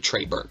going to take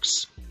Trey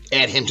Burks.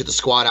 Add him to the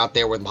squad out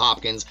there with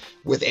Hopkins,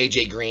 with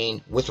A.J.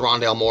 Green, with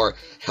Rondale Moore.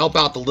 Help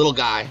out the little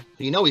guy.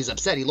 You know he's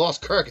upset. He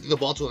lost Kirk. He threw the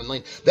ball to him in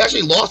lane. They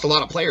actually lost a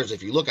lot of players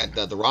if you look at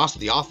the roster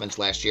of the offense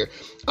last year.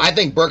 I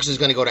think Burks is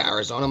going to go to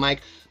Arizona,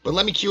 Mike. But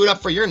let me cue it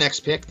up for your next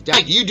pick.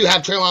 You do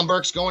have Treylon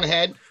Burks going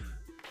ahead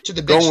to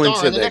the big going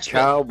star to in the the next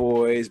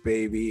Cowboys,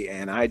 baby.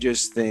 And I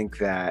just think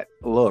that,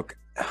 look,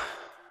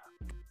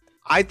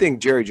 I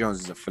think Jerry Jones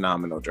is a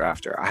phenomenal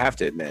drafter. I have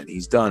to admit,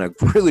 he's done a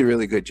really,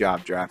 really good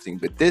job drafting.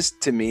 But this,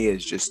 to me,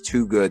 is just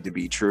too good to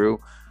be true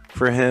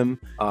for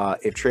him.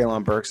 If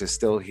Treylon Burks is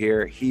still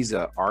here, he's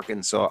a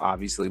Arkansas.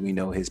 Obviously, we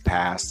know his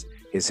past,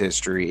 his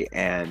history,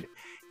 and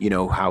you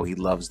know how he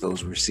loves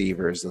those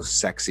receivers, those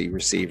sexy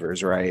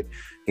receivers, right?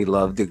 He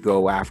loved to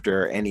go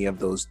after any of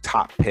those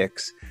top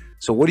picks.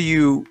 So what do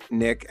you,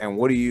 Nick, and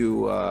what do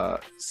you,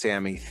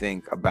 Sammy,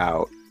 think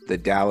about the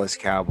Dallas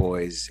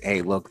Cowboys?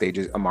 Hey, look, they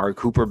just Amari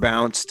Cooper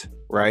bounced,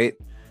 right?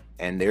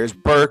 And there's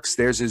Burks,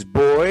 there's his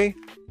boy.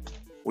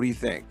 What do you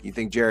think? You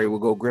think Jerry will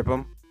go grip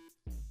him?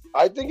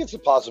 I think it's a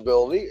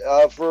possibility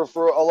for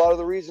a lot of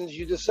the reasons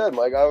you just said,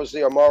 Mike.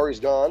 Obviously, Amari's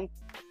gone,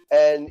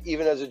 and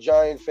even as a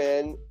Giant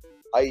fan,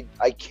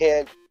 I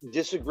can't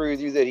disagree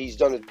with you that he's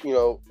done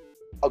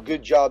a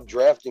good job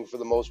drafting for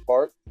the most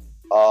part.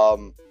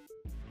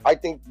 I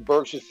think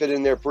Burks should fit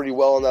in there pretty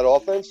well in that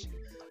offense.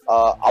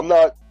 I'm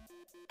not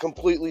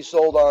completely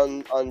sold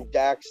on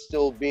Dak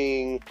still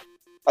being.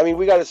 I mean,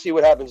 we got to see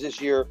what happens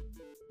this year,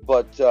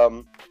 but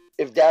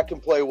if Dak can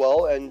play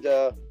well and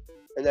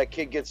that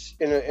kid gets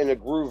in a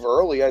groove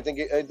early, I think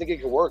it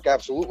can work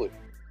absolutely.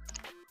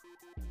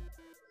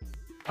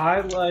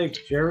 I like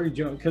Jerry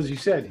Jones because you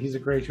said he's a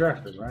great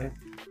drafter, right?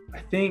 I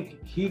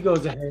think he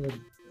goes ahead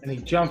and he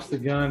jumps the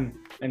gun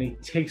and he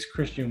takes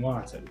Christian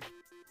Watson.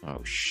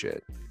 Oh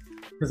shit!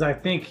 Because I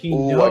think he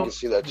knows. I can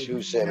see that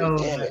too, Sammy.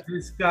 Damn it!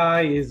 This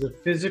guy is a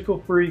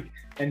physical freak,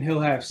 and he'll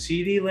have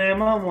CeeDee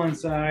Lamb on one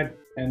side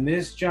and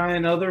this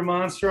giant other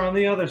monster on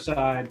the other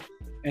side,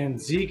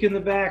 and Zeke in the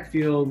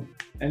backfield,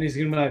 and he's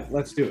gonna be like,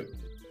 "Let's do it."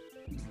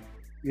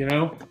 You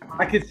know,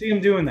 I could see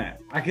him doing that.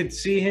 I could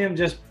see him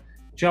just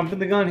jumping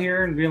the gun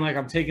here and being like,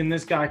 I'm taking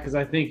this guy because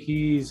I think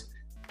he's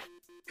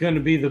going to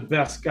be the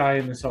best guy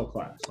in this whole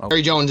class.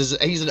 Jerry Jones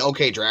he's an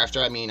okay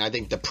drafter. I mean, I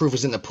think the proof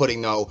is in the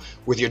pudding, though.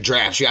 With your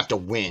drafts, you have to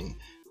win,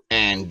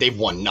 and they've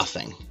won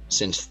nothing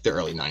since the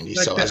early '90s.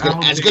 So as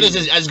good as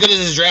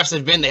his drafts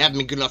have been, they haven't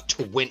been good enough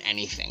to win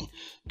anything.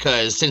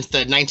 Because since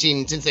they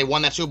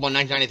won that Super Bowl in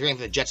 1993, I think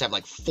the Jets have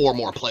like 4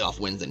 more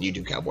playoff wins than you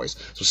do, Cowboys.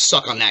 So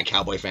suck on that,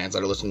 Cowboy fans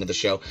that are listening to the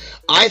show.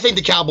 I think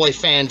the Cowboy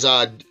fans,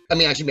 I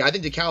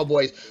think the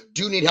Cowboys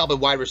do need help at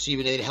wide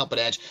receiver. They need help at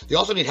edge. They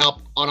also need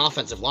help on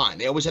offensive line.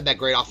 They always had that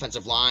great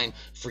offensive line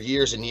for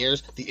years and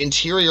years. The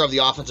interior of the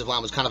offensive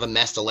line was kind of a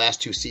mess the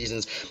last 2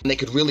 seasons, and they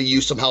could really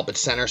use some help at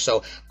center.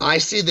 So I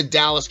see the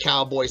Dallas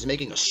Cowboys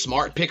making a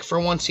smart pick for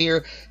once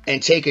here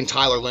and taking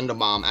Tyler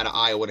Linderbaum out of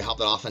Iowa to help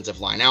that offensive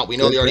line out. We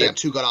know they already have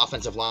 2 good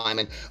offensive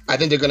linemen. I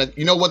think they're going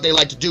to, what they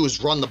like to do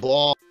is run the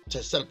ball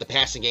to set up the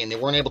passing game. They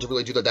weren't able to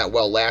really do that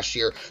well last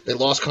year. They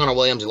lost Connor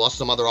Williams. They lost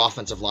some other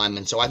offensive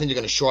linemen. So I think they're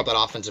going to shore up that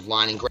offensive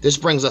line. And this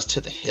brings us to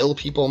the Hill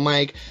people,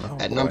 Mike,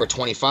 at number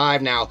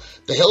 25. Now,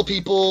 the Hill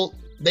people,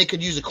 they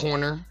could use a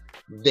corner.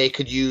 They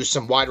could use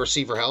some wide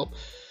receiver help.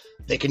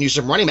 They can use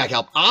some running back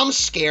help. I'm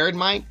scared,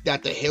 Mike,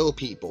 that the Hill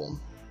people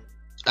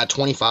at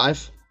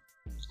 25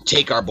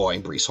 take our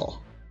boy Breece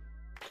Hall.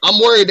 I'm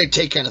worried they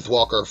take Kenneth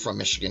Walker from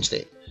Michigan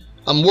State.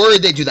 I'm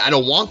worried they do that. I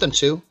don't want them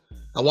to.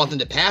 I want them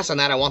to pass on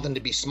that. I want them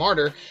to be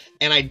smarter.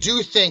 And I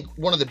do think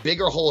one of the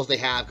bigger holes they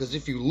have, because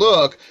if you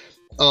look,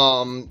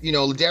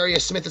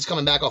 Ladarius Smith is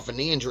coming back off a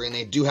knee injury, and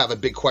they do have a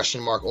big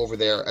question mark over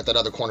there at that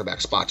other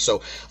cornerback spot.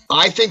 So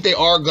I think they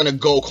are going to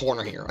go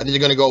corner here. I think they're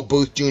going to go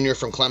Booth Jr.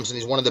 from Clemson.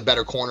 He's one of the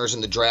better corners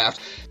in the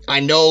draft. I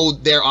know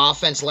their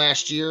offense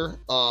last year,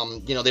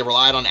 they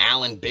relied on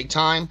Allen big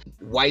time.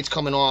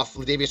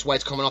 Ladavius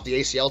White's coming off the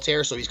ACL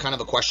tear, so he's kind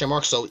of a question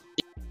mark. So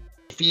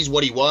if he's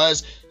what he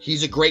was,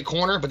 he's a great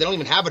corner, but they don't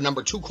even have a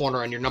number 2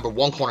 corner, and your number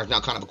 1 corner is now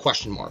kind of a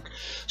question mark.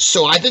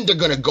 So I think they're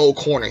going to go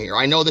corner here.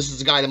 I know this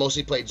is a guy that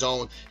mostly played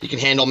zone. He can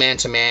handle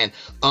man-to-man.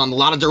 A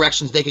lot of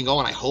directions they can go,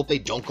 and I hope they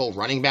don't go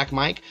running back,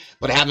 Mike,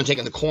 but I have them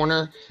taking the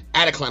corner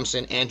out of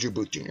Clemson, Andrew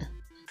Booth Jr.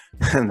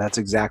 And that's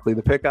exactly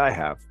the pick I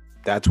have.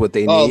 That's what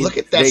they need. Oh, look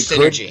at that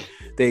synergy.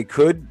 They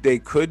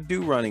could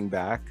do running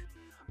back,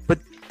 but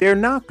they're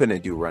not going to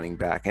do running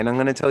back, and I'm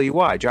going to tell you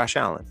why. Josh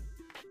Allen.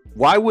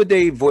 Why would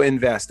they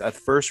invest a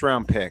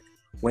first-round pick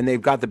when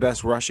they've got the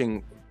best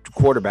rushing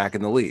quarterback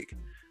in the league?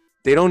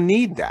 They don't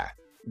need that.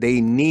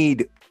 They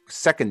need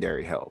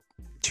secondary help,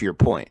 to your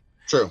point.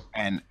 True.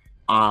 And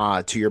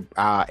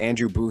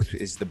Andrew Booth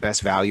is the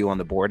best value on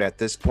the board at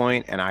this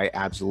point, and I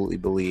absolutely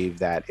believe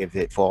that if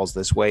it falls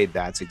this way,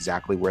 that's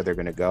exactly where they're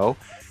going to go.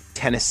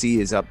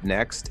 Tennessee is up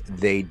next.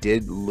 They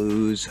did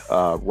lose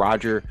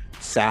Roger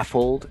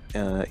Saffold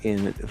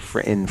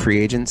in free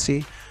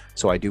agency.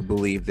 So I do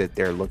believe that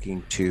they're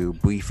looking to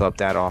beef up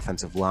that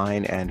offensive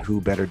line, and who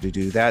better to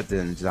do that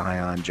than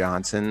Zion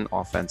Johnson,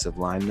 offensive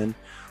lineman.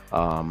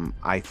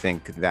 I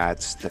think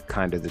that's the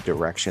kind of the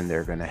direction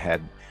they're going to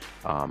head,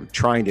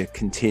 trying to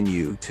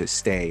continue to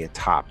stay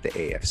atop the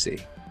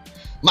AFC.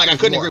 Mike, I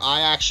couldn't agree.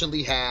 I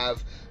actually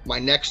have my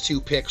next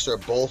 2 picks are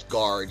both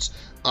guards.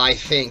 I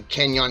think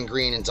Kenyon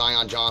Green and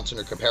Zion Johnson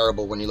are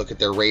comparable when you look at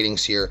their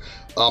ratings here.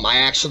 I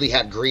actually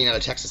have Green out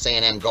of Texas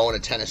A&M going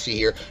to Tennessee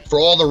here for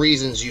all the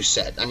reasons you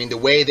said. I mean, the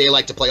way they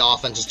like to play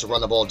offense is to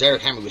run the ball.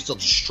 Derrick Henry was still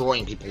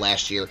destroying people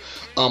last year,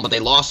 but they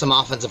lost some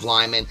offensive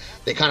linemen.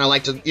 They kind of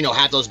like to,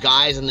 have those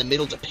guys in the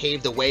middle to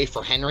pave the way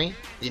for Henry.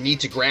 You need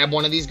to grab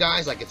one of these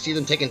guys. I could see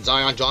them taking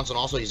Zion Johnson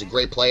also. He's a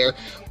great player,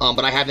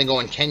 but I have them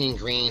going Kenyon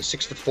Green,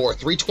 6'4",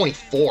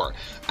 324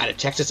 out of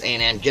Texas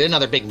A&M. Get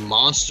another big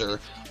monster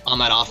on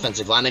that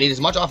offensive line. They need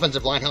as much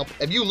offensive line help.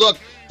 If you look,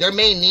 their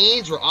main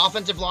needs were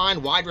offensive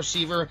line, wide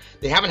receiver.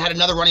 They haven't had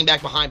another running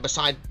back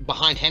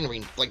behind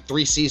Henry like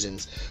 3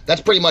 seasons. That's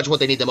pretty much what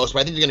they need the most, but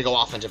I think they're going to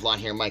go offensive line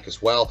here, Mike, as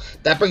well.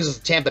 That brings us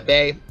to Tampa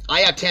Bay.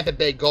 I have Tampa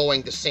Bay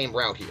going the same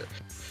route here.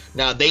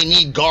 Now, they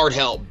need guard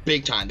help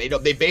big time. They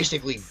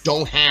basically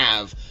don't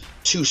have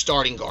 2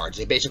 starting guards.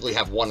 They basically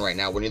have 1 right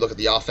now when you look at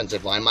the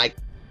offensive line, Mike.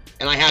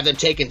 And I have them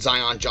taking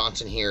Zion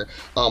Johnson here,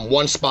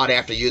 1 spot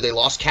after you. They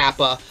lost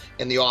Kappa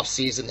in the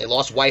offseason. They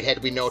lost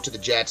Whitehead, we know, to the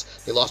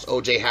Jets. They lost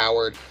O.J.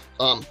 Howard.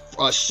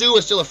 Sue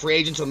is still a free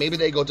agent, so maybe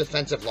they go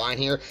defensive line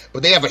here.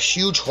 But they have a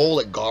huge hole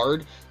at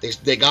guard.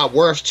 They got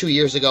worse 2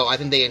 years ago. I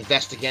think they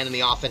invest again in the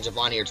offensive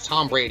line here. It's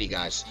Tom Brady,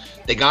 guys.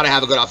 They got to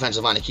have a good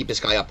offensive line to keep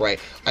this guy upright.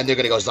 And they're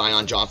going to go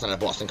Zion Johnson out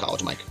of Boston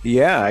College, Mike.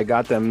 Yeah, I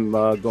got them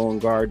going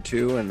guard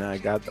too, and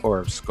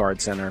or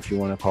guard center if you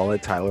want to call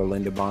it. Tyler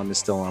Linderbaum is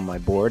still on my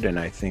board, and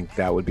I think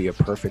that would be a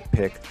perfect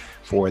pick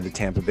for the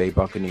Tampa Bay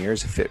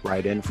Buccaneers. Fit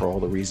right in for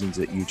all the reasons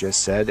that you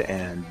just said.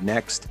 And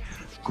next,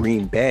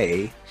 Green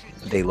Bay.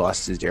 They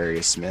lost to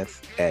Darius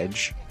Smith,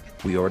 edge.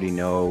 We already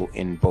know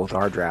in both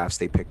our drafts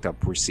they picked up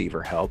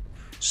receiver help.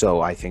 So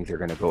I think they're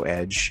going to go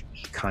edge,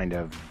 kind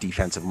of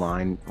defensive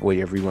line,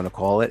 whatever you want to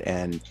call it.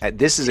 And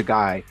this is a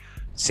guy,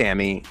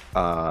 Sammy,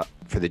 for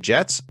the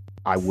Jets,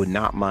 I would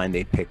not mind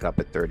they pick up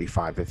at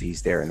 35 if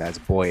he's there, and that's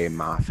Boye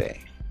Mafe,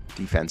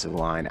 defensive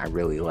line. I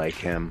really like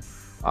him.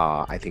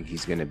 I think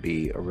he's going to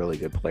be a really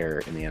good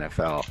player in the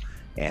NFL.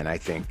 And I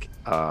think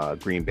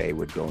Green Bay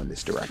would go in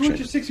this direction.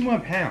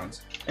 261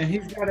 pounds, and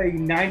he's got a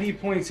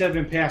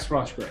 90.7 pass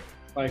rush grade.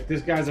 Like,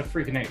 this guy's a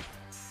freaking ape.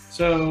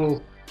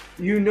 So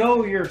you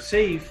know you're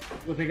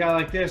safe with a guy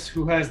like this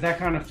who has that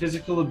kind of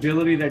physical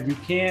ability that you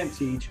can't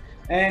teach,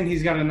 and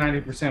he's got a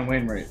 90%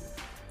 win rate.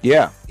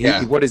 Yeah.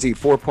 Yeah. What is he?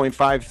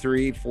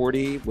 4.53,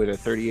 40 with a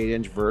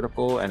 38-inch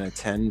vertical and a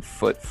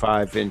 10-foot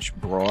 5-inch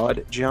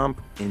broad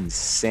jump.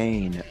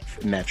 Insane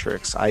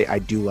metrics. I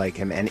do like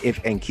him.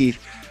 And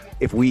Keith,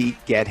 if we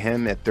get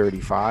him at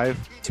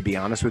 35, to be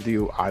honest with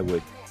you, I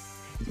would,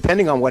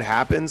 depending on what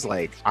happens,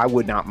 like, I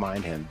would not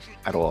mind him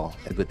at all.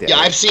 Yeah,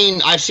 I've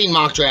seen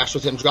mock drafts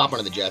with him dropping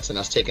to the Jets and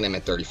us taking him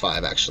at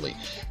 35, actually.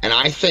 And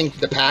I think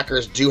the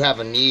Packers do have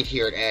a need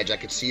here at edge. I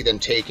could see them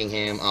taking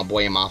him,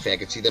 Boye Mafe. I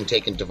could see them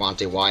taking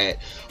Devontae Wyatt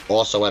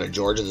also out of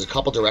Georgia. There's a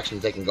couple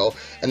directions they can go.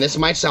 And this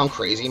might sound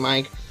crazy,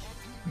 Mike,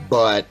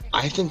 but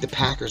I think the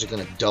Packers are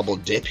going to double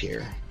dip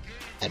here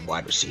at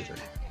wide receiver.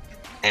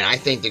 And I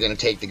think they're going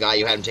to take the guy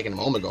you had him taking a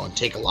moment ago and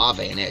take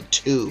Olave and add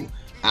two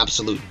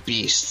absolute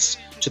beasts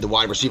to the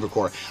wide receiver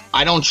core.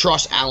 I don't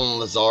trust Alan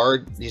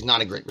Lazard. He's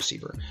not a great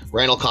receiver.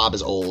 Randall Cobb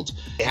is old.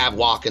 They have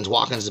Watkins.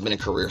 Watkins has been a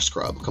career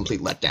scrub, complete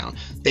letdown.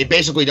 They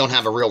basically don't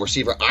have a real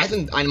receiver. I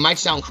think, it might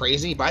sound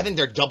crazy, but I think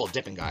they're double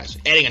dipping, guys.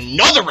 Adding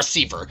another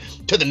receiver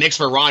to the mix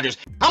for Rodgers.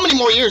 How many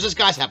more years does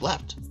guys have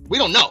left? We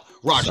don't know.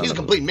 Rodgers, he's a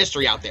complete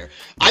mystery out there.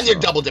 I think they're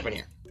double dipping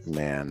here.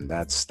 Man,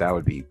 that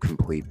would be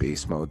complete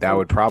beast mode. That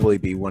would probably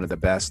be one of the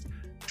best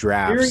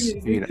drafts.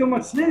 It makes so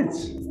much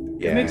sense.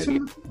 Yeah, It makes so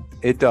much sense.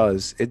 It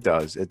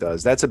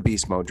does. That's a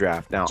beast mode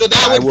draft. Now, so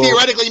that would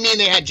theoretically mean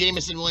they had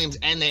Jameson Williams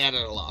and they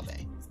added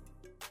Olave.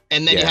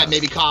 And then you had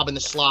maybe Cobb in the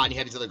slot and you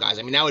had these other guys.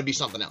 I mean, that would be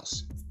something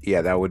else.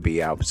 Yeah, that would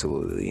be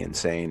absolutely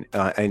insane.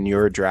 In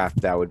your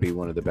draft, that would be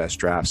one of the best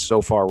drafts.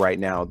 So far right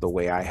now, the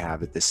way I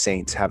have it, the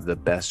Saints have the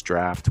best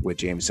draft with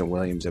Jameson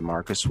Williams and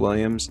Marcus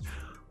Williams.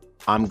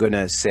 I'm going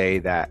to say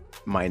that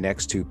my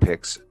next two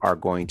picks are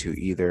going to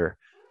either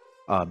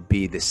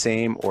be the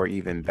same or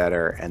even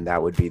better, and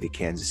that would be the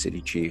Kansas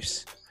City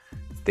Chiefs.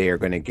 They are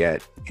going to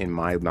get, in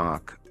my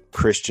mock,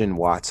 Christian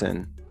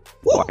Watson,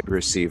 wide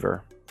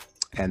receiver,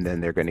 and then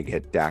they're going to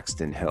get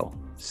Daxton Hill,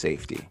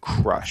 safety.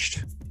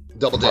 Crushed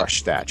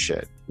that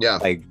shit. Yeah.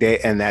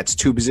 And that's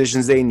two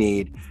positions they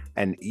need.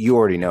 And you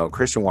already know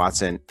Christian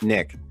Watson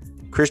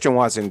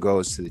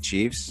goes to the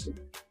Chiefs.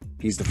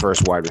 He's the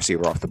first wide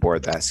receiver off the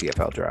board that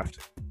CFL draft.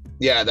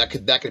 Yeah, that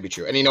could be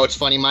true. And you know, it's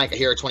funny, Mike,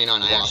 here at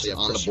 29, I actually have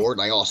on the board,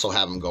 and I also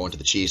have him going to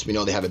the Chiefs. We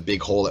know they have a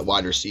big hole at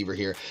wide receiver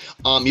here.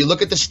 You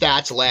look at the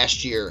stats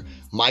last year.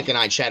 Mike and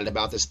I chatted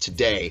about this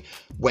today.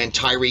 When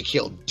Tyreek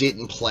Hill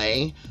didn't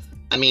play,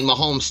 I mean,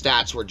 Mahomes'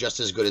 stats were just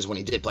as good as when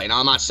he did play. Now,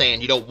 I'm not saying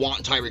you don't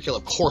want Tyreek Hill.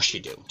 Of course you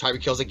do.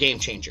 Tyreek Hill's a game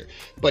changer.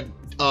 But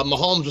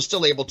Mahomes was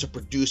still able to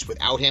produce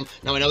without him.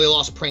 Now, I know they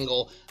lost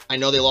Pringle. I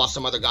know they lost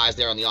some other guys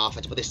there on the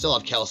offense, but they still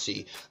have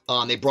Kelsey.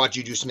 They brought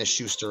Juju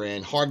Smith-Schuster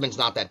in. Hardman's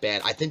not that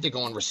bad. I think they're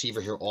going receiver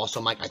here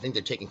also, Mike. I think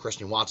they're taking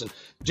Christian Watson.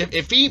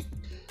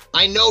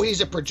 I know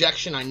he's a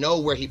projection. I know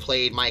where he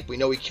played, Mike. We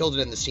know he killed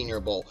it in the Senior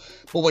Bowl.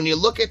 But when you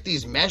look at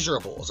these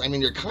measurables, I mean,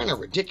 they're kind of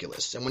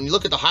ridiculous. And when you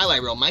look at the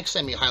highlight reel, Mike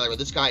sent me a highlight reel.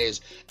 This guy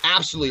is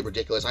absolutely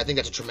ridiculous. I think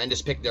that's a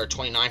tremendous pick there at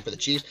 29 for the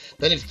Chiefs.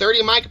 Then at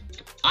 30, Mike,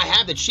 I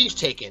have the Chiefs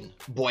taking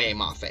Boye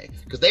Mafe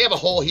because they have a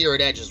hole here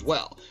at edge as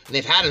well. And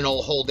they've had an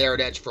old hole there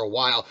at edge for a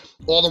while.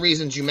 All the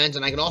reasons you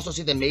mentioned. I can also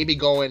see them maybe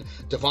going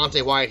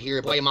Devontae Wyatt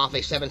here. Boye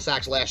Mafe, 7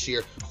 sacks last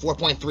year,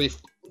 4.3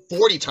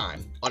 40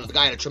 time on the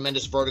guy had a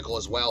tremendous vertical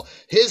as well.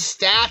 His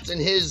stats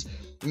and his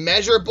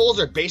measurables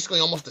are basically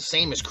almost the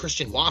same as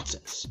Christian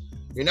Watson's.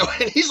 You know,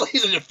 and he's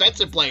a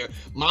defensive player,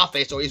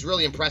 Mafe, so he's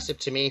really impressive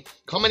to me.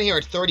 Coming here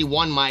at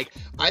 31, Mike,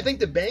 I think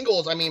the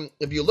Bengals, I mean,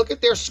 if you look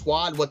at their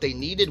squad, what they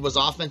needed was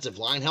offensive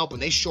line help,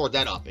 and they shored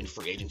that up in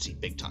free agency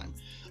big time.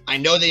 I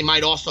know they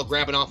might also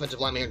grab an offensive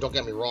lineman here, don't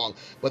get me wrong,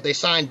 but they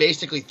signed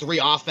basically 3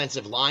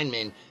 offensive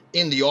linemen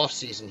in the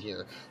offseason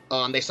here.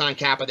 They signed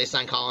Kappa, they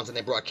signed Collins, and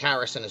they brought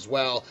Karras in as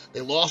well.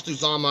 They lost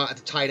Uzama at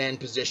the tight end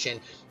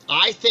position.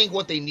 I think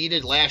what they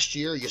needed last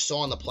year, you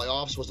saw in the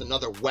playoffs, was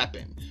another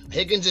weapon.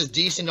 Higgins is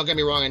decent, don't get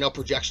me wrong. I know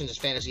projections as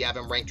fantasy have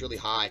him ranked really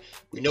high.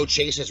 We know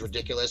Chase is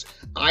ridiculous.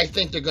 I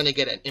think they're going to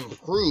get an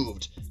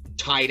improved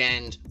tight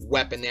end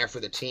weapon there for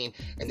the team,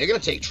 and they're going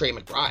to take Trey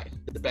McBride,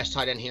 the best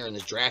tight end here in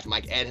this draft.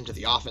 Mike, add him to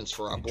the offense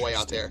for our boy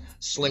out there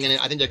slinging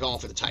it. I think they're going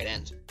for the tight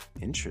end.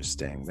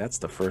 Interesting. That's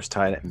the first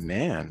tight end.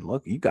 Man,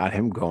 look, you got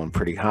him going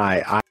pretty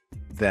high.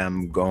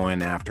 Them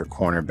going after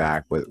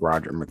cornerback with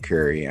Roger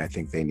McCreary. I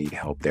think they need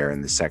help there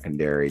in the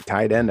secondary.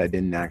 Tight end, I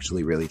didn't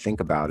actually really think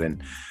about,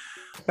 and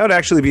that would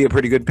actually be a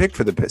pretty good pick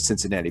for the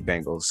Cincinnati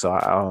Bengals. So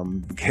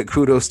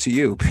kudos to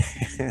you.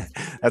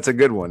 That's a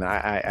good one.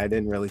 I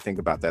didn't really think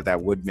about that.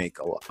 That would make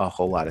a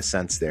whole lot of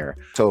sense there.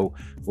 So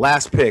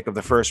last pick of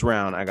the first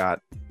round, I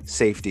got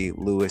safety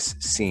Lewis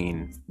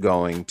Seen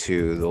going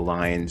to the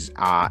Lions.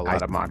 A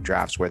lot of mock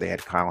drafts where they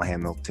had Kyle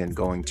Hamilton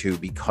going to,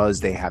 because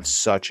they have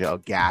such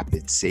a gap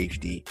at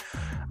safety.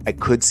 I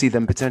could see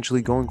them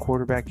potentially going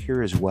quarterback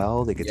here as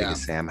well. They could take a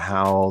Sam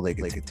Howell. They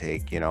could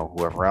take,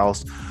 whoever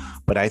else.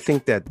 But I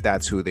think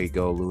that's who they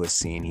go, Lewis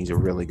Seen. He's a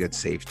really good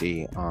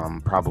safety,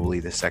 probably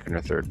the second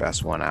or third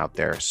best one out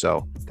there.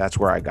 So that's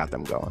where I got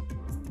them going.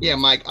 Yeah,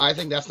 Mike, I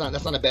think that's not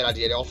a bad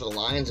idea at all for the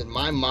Lions. In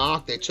my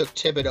mock, they took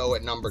Thibodeau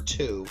at number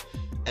 2,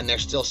 and they're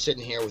still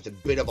sitting here with a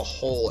bit of a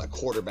hole at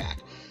quarterback.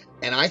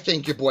 And I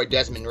think your boy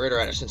Desmond Ridder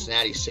out of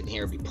Cincinnati sitting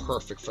here would be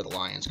perfect for the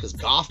Lions, because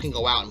Goff can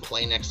go out and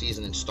play next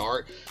season and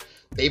start.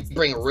 They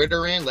bring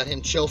Ridder in, let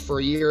him chill for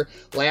a year.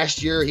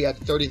 Last year, he had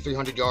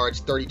 3,300 yards,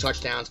 30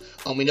 touchdowns.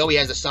 We know he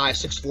has a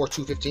size 6'4",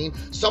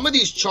 215. Some of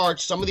these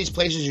charts, some of these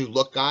places you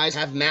look, guys,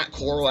 have Matt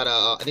Corral at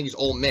I think he's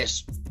Ole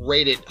Miss,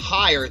 rated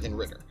higher than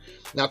Ridder.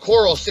 Now,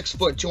 Corral, 6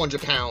 foot,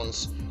 200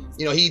 pounds.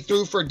 He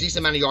threw for a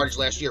decent amount of yardage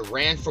last year,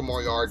 ran for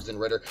more yards than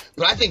Ridder,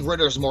 but I think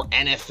Ridder is more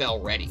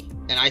NFL ready.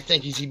 And I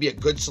think he'd be a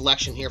good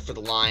selection here for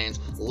the Lions.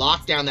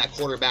 Lock down that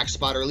quarterback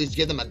spot, or at least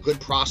give them a good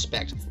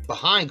prospect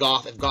behind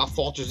Goff. If Goff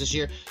falters this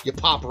year, you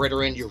pop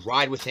Ridder in, you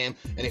ride with him.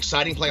 An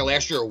exciting player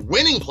last year, a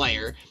winning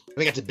player. I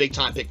think that's a big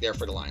time pick there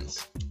for the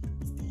Lions.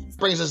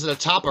 Brings us to the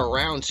top of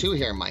round 2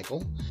 here,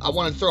 Michael. I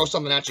want to throw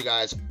something at you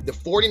guys. The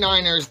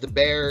 49ers, the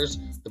Bears,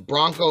 the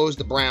Broncos,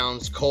 the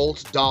Browns,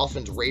 Colts,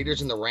 Dolphins, Raiders,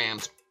 and the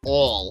Rams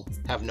all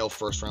have no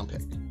first-round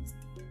pick.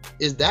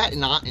 Is that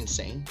not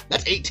insane?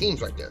 That's 8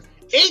 teams right there.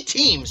 8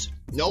 teams,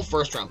 no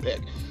first-round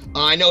pick.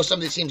 I know some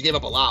of these teams gave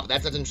up a lot, but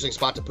that's an interesting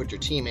spot to put your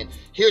team in.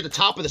 Here at the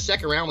top of the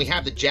second round, we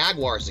have the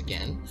Jaguars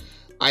again.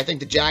 I think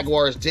the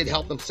Jaguars did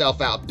help themselves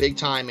out big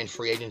time in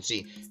free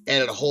agency,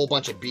 added a whole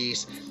bunch of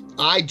beasts.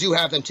 I do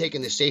have them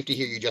taking the safety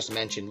here you just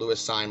mentioned, Lewis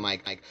Seen,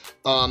 Mike.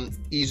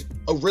 He's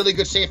a really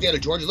good safety out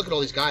of Georgia. Look at all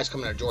these guys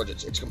coming out of Georgia.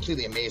 It's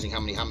completely amazing how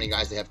many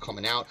guys they have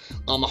coming out.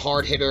 A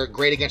hard hitter,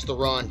 great against the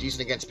run,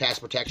 decent against pass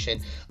protection.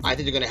 I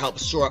think they're going to help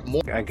shore up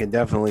more. I can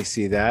definitely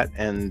see that.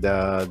 And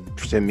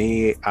to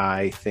me,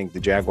 I think the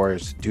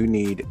Jaguars do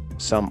need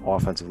some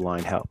offensive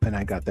line help. And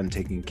I got them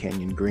taking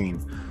Kenyon Green,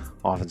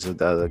 offensive,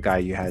 the guy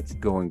you had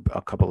going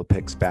a couple of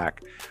picks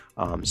back.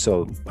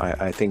 So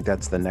I think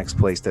that's the next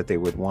place that they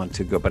would want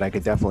to go, but I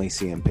could definitely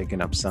see him picking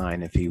up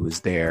Sign if he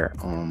was there.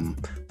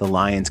 The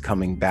Lions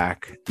coming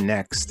back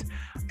next,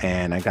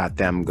 and I got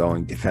them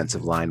going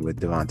defensive line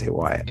with Devontae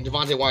Wyatt. And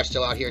Devontae Wyatt's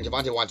still out here, and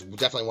Devontae Wyatt's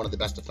definitely one of the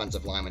best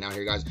defensive linemen out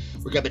here, guys.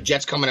 We got the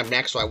Jets coming up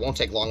next, so I won't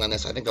take long on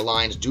this. I think the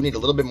Lions do need a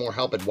little bit more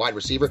help at wide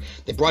receiver.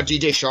 They brought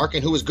G.J.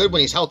 Sharkin, who was good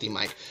when he's healthy,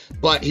 Mike,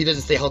 but he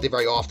doesn't stay healthy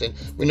very often.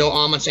 We know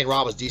Amon St.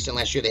 Rob was decent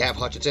last year. They have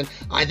Hutchinson.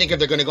 I think if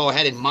they're going to go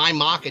ahead in my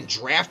mock and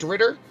draft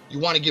Ridder, you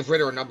want to give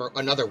Ridder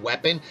another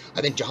weapon.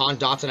 I think Jahan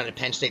Dotson out of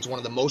Penn State is one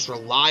of the most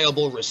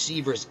reliable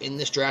receivers in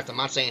this draft. I'm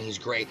not saying he's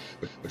great,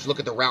 but you look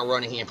at the route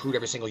running, he improved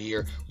every single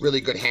year.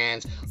 Really good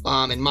hands.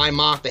 In my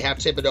mock, they have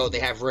Thibodeau, they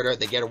have Ridder.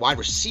 They get a wide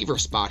receiver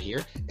spot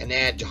here, and they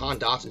add Jahan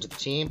Dotson to the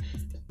team.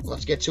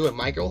 Let's get to it,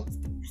 Michael.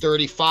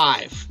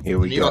 35. Here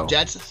we go. New York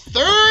Jets,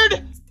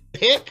 third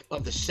pick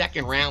of the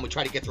second round. We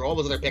try to get through all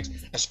those other picks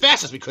as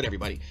fast as we could,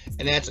 everybody,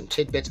 and add some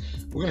tidbits.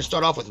 We're going to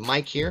start off with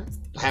Mike here.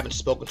 I haven't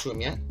spoken to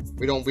him yet.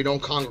 We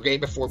don't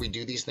congregate before we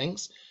do these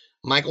things.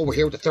 Michael, we're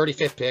here with the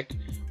 35th pick.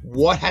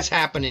 What has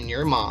happened in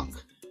your mock?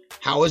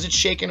 How is it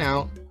shaken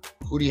out?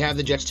 Who do you have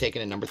the Jets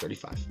taking at number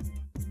 35?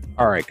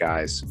 All right,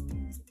 guys.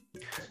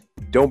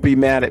 Don't be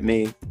mad at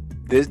me.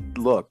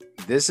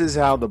 This is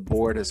how the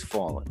board has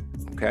fallen,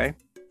 okay?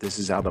 This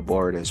is how the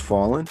board has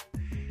fallen.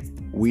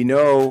 We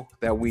know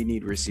that we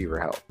need receiver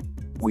help.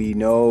 We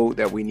know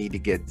that we need to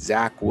get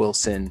Zach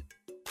Wilson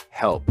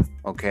help,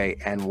 okay?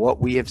 And what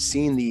we have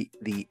seen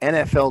the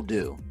NFL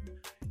do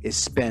is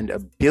spend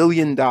 $1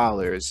 billion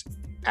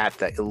at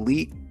the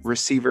elite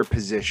receiver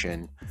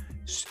position,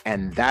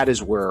 and that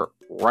is where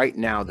right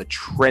now the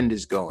trend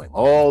is going.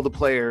 All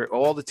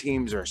the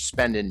teams are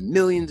spending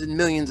millions and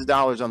millions of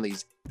dollars on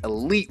these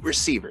elite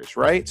receivers,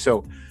 right?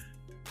 So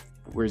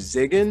we're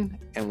zigging,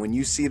 and when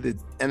you see the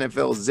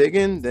NFL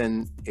zigging,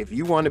 then if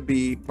you want to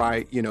be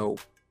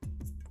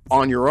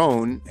on your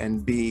own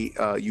and be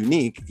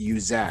unique,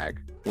 you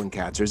zag when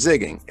cats are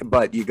zigging.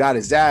 But you got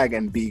to zag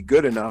and be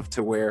good enough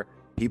to where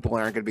people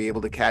aren't going to be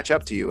able to catch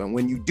up to you. And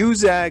when you do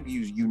zag, you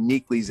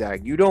uniquely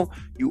zag.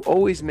 You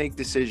always make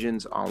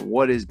decisions on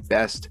what is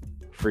best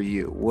for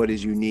you, what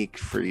is unique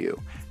for you.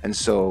 And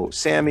so,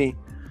 Sammy,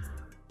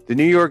 the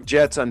New York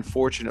Jets,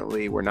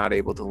 unfortunately, were not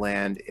able to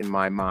land in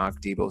my mock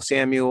Deebo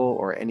Samuel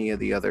or any of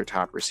the other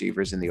top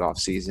receivers in the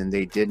offseason.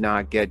 They did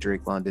not get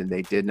Drake London.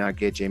 They did not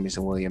get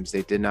Jameson Williams.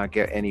 They did not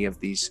get any of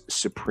these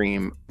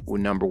supreme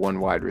number one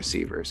wide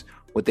receivers.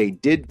 What they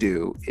did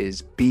do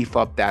is beef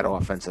up that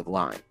offensive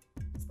line.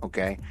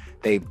 Okay,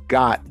 they've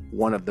got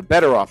one of the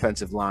better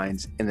offensive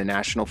lines in the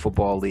National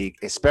Football League,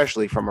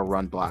 especially from a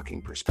run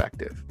blocking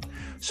perspective.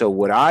 So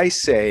what I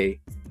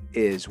say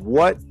is,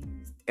 what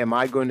am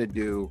I going to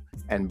do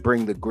and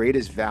bring the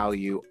greatest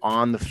value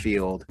on the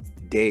field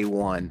day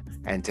one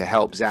and to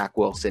help Zach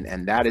Wilson?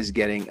 And that is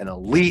getting an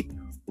elite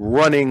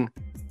running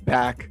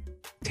back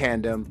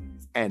tandem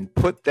and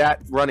put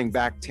that running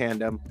back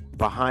tandem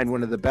behind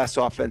one of the best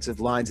offensive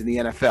lines in the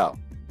NFL.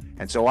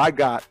 And so I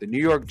got the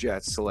New York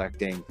Jets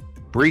selecting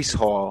Breece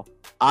Hall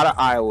out of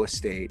Iowa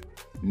State,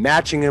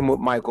 matching him with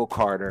Michael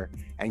Carter,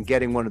 and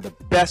getting one of the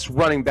best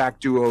running back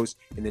duos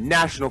in the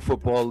National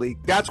Football League.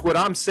 That's what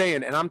I'm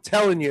saying. And I'm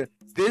telling you,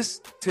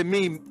 this to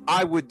me,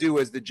 I would do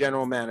as the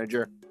general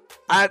manager.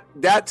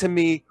 That to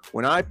me,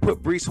 when I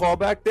put Breece Hall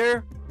back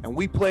there and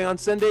we play on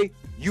Sunday,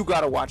 you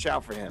got to watch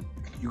out for him.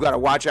 You got to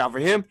watch out for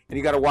him, and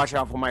you got to watch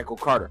out for Michael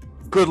Carter.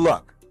 Good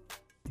luck.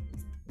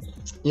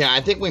 Yeah,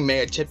 I think we may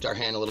have tipped our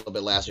hand a little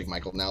bit last week,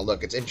 Michael. Now,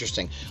 look, it's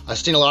interesting. I've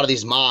seen a lot of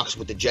these mocks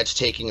with the Jets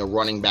taking a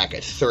running back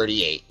at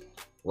 38,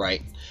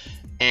 right?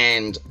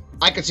 And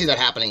I could see that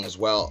happening as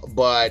well.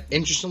 But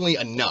interestingly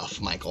enough,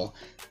 Michael,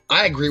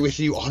 I agree with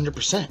you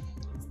 100%.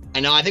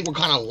 And now I think we're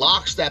kind of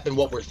lockstep in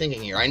what we're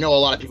thinking here. I know a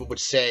lot of people would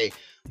say,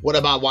 what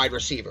about wide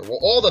receiver? Well,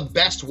 all the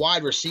best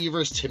wide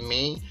receivers to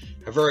me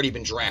have already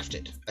been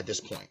drafted at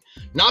this point.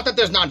 Not that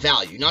there's not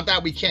value. Not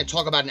that we can't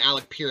talk about an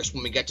Alec Pierce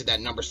when we get to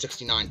that number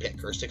 69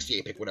 pick or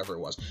 68 pick, whatever it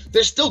was.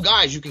 There's still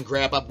guys you can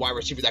grab up wide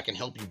receiver that can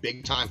help you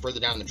big time further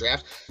down in the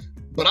draft.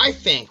 But I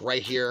think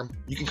right here,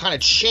 you can kind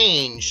of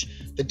change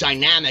the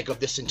dynamic of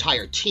this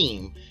entire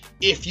team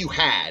if you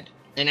had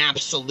an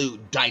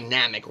absolute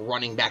dynamic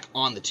running back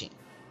on the team.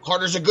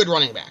 Carter's a good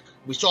running back.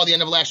 We saw at the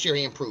end of last year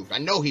he improved. I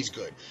know he's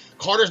good.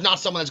 Carter's not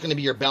someone that's going to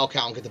be your bell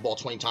cow and get the ball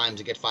 20 times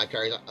and get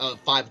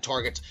 5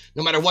 targets,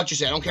 no matter what you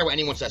say. I don't care what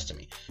anyone says to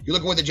me. You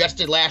look at what the Jets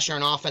did last year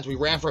on offense. We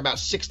ran for about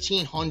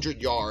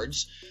 1,600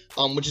 yards,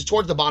 which is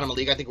towards the bottom of the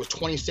league. I think it was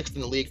 26th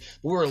in the league.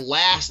 We were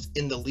last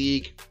in the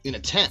league in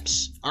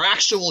attempts. Our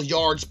actual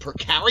yards per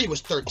carry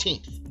was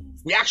 13th.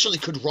 We actually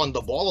could run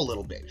the ball a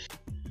little bit.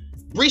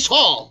 Breece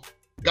Hall,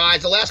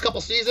 guys, the last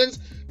couple seasons,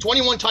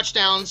 21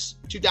 touchdowns,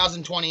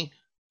 2020,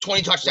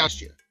 20 touchdowns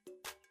last year.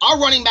 Our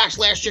running backs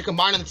last year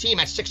combined on the team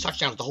had 6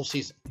 touchdowns the whole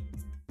season,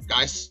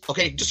 guys.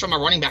 Okay, just from our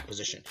running back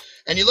position.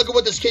 And you look at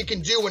what this kid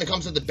can do when it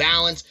comes to the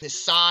balance,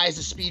 his size,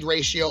 the speed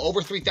ratio,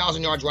 over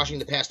 3,000 yards rushing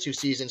the past 2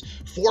 seasons,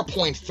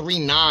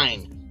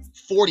 4.39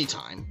 40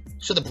 time.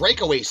 So the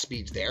breakaway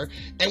speed's there.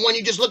 And when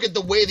you just look at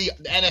the way the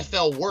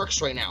NFL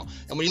works right now,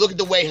 and when you look at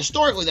the way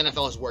historically the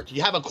NFL has worked,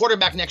 you have a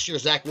quarterback next year,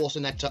 Zach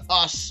Wilson, that to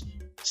us,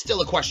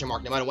 still a question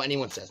mark, no matter what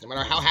anyone says. No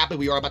matter how happy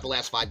we are about the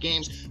last 5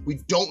 games, we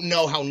don't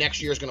know how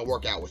next year is going to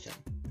work out with him,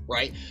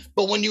 right?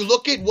 But when you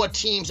look at what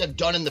teams have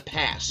done in the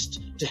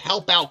past to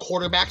help out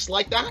quarterbacks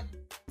like that,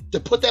 to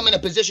put them in a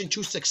position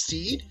to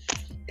succeed,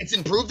 it's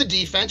improved the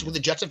defense, what the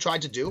Jets have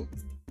tried to do,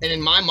 and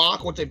in my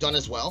mock, what they've done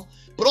as well,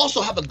 but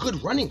also have a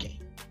good running game.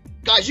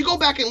 Guys, you go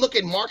back and look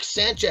at Mark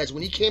Sanchez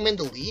when he came in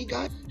the league,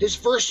 guys, his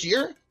first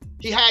year,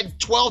 he had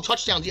 12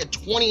 touchdowns, he had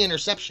 20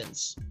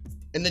 interceptions.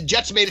 And the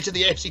Jets made it to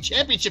the AFC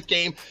Championship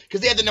game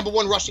because they had the number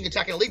 1 rushing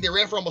attack in the league. They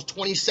ran for almost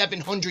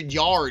 2,700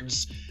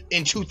 yards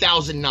in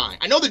 2009.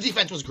 I know the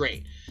defense was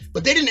great,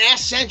 but they didn't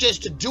ask Sanchez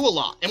to do a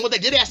lot. And what they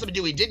did ask him to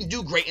do, he didn't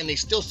do great, and they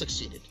still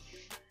succeeded.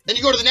 Then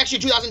you go to the next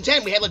year,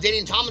 2010, we had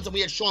LaDainian Tomlinson,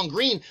 we had Sean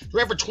Green, who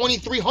ran for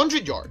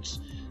 2,300 yards.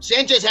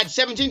 Sanchez had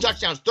 17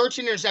 touchdowns,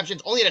 13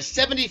 interceptions, only had a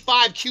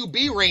 75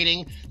 QB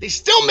rating. They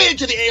still made it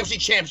to the AFC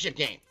Championship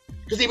game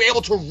because they were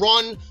able to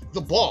run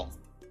the ball.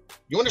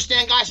 You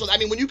understand, guys? So, I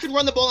mean, when you can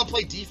run the ball and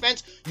play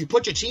defense, you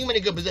put your team in a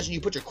good position,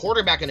 you put your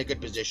quarterback in a good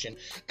position.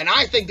 And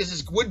I think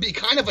this would be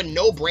kind of a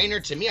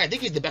no-brainer to me. I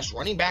think he's the best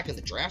running back in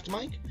the draft,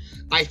 Mike.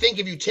 I think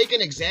if you take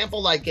an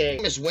example like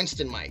Jameis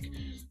Winston, Mike,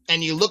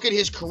 and you look at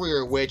his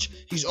career, which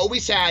he's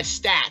always had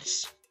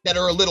stats that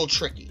are a little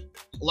tricky.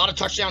 A lot of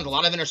touchdowns, a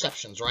lot of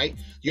interceptions, right?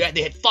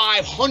 They had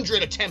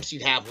 500 attempts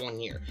he'd have one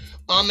year.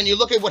 And you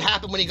look at what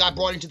happened when he got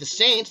brought into the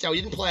Saints. Now,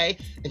 he didn't play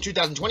in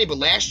 2020, but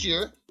last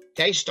year,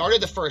 okay,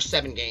 started the first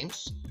 7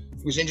 games.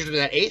 He was injured in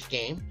that 8th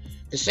game.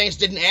 The Saints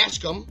didn't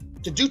ask him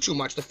to do too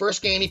much. The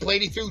first game he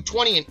played, he threw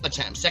 20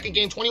 attempts. Second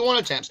game, 21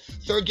 attempts.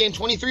 Third game,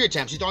 23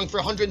 attempts. He's throwing for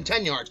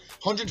 110 yards,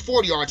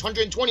 140 yards,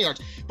 120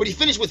 yards. But he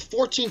finished with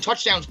 14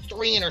 touchdowns,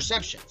 3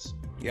 interceptions.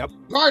 Yep.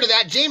 Prior to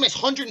that,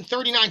 Jameis,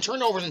 139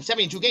 turnovers in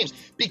 72 games.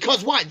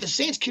 Because why? The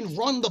Saints can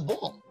run the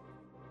ball.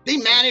 They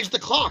manage the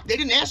clock. They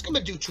didn't ask him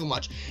to do too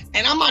much.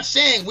 And I'm not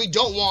saying we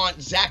don't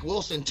want Zach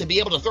Wilson to be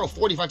able to throw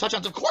 45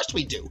 touchdowns. Of course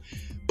we do.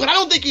 But I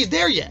don't think he's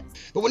there yet.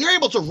 But when you're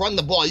able to run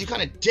the ball, you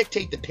kind of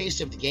dictate the pace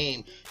of the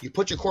game. You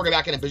put your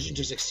quarterback in a position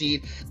to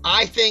succeed.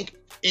 I think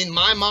in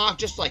my mock,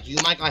 just like you,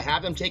 Mike, I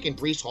have them taking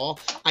Breece Hall.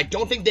 I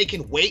don't think they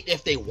can wait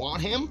if they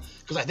want him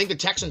because I think the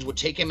Texans would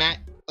take him at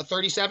a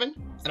 37.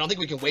 I don't think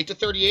we can wait to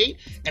 38.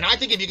 And I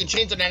think if you can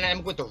change the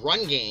dynamic with the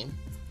run game,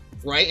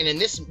 right? And in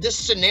this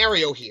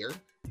scenario here,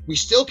 we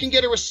still can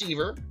get a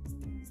receiver,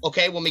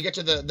 okay, when we get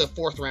to the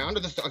 4th round, or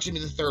the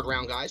 3rd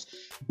round, guys.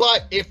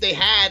 But if they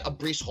had a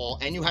Breece Hall,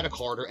 and you had a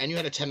Carter, and you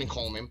had a Tevin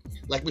Coleman,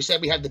 like we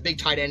said, we had the big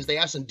tight ends, they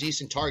have some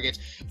decent targets,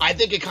 I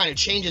think it kind of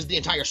changes the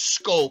entire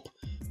scope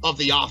of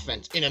the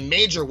offense in a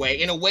major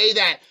way, in a way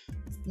that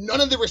none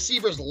of the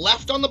receivers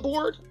left on the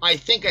board, I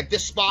think at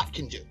this spot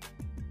can do.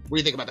 What do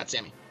you think about that,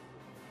 Sammy?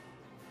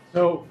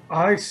 So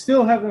I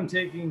still have them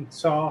taking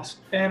Sauce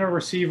and a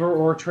receiver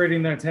or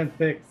trading that 10th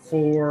pick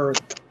for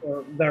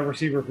that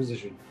receiver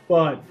position.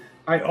 But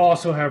I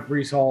also have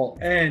Breece Hall.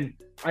 And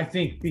I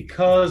think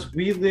because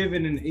we live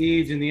in an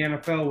age in the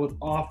NFL with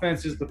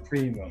offense is the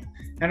premium.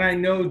 And I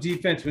know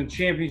defense wins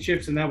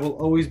championships, and that will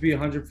always be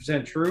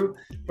 100% true.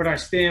 But I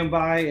stand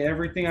by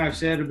everything I've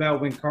said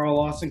about when Carl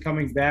Lawson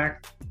coming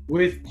back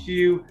with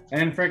Q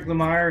and Franklin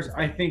Myers.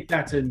 I think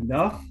that's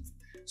enough.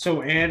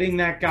 So adding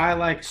that guy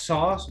like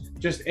Sauce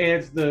just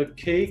adds the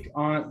cake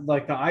on,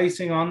 like the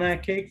icing on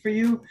that cake for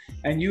you.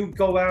 And you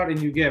go out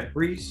and you get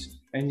Breece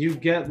and you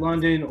get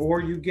London or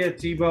you get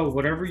Debo,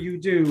 whatever you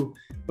do.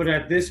 But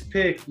at this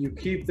pick, you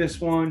keep this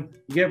one,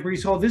 you get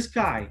Breece Hall. This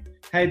guy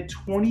had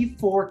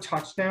 24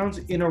 touchdowns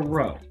in a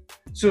row.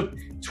 So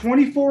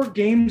 24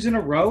 games in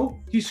a row,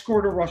 he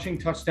scored a rushing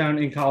touchdown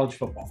in college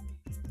football,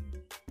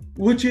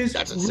 which is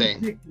That's insane.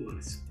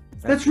 Ridiculous.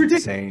 That's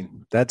ridiculous.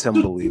 Insane. That's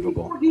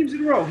unbelievable. 4 games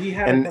in a row, he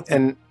had.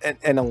 And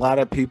a lot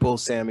of people,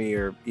 Sammy,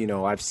 are, you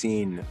know, I've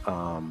seen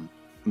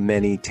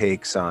many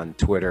takes on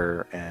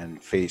Twitter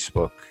and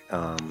Facebook,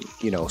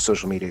 you know,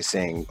 social media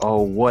saying,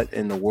 "Oh, what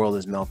in the world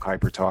is Mel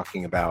Kiper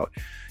talking about?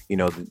 You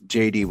know, the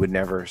JD would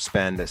never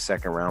spend a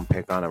second round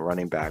pick on a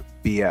running back."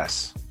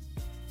 BS.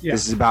 Yeah.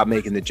 This is about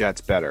making the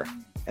Jets better.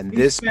 And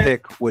this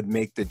pick would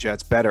make the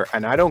Jets better.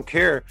 And I don't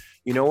care.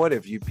 You know what?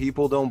 If you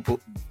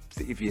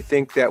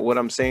think that what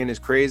I'm saying is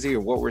crazy or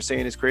what we're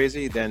saying is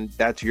crazy, then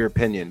that's your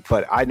opinion.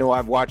 But I know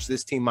I've watched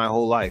this team my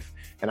whole life.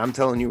 And I'm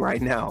telling you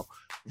right now,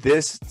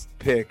 this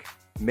pick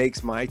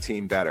makes my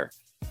team better.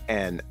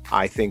 And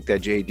I think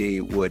that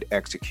JD would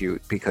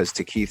execute because,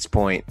 to Keith's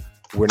point,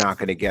 we're not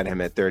going to get him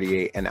at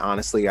 38. And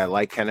honestly, I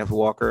like Kenneth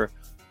Walker,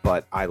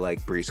 but I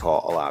like Breece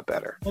Hall a lot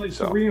better. Well,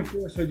 to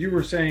reinforce what you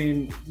were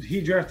saying,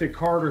 he drafted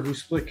Carter, who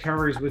split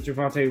carries with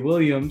Javonte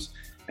Williams.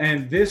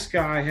 And this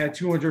guy had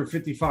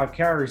 255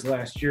 carries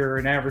last year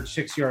and averaged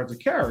 6 yards a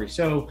carry.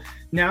 So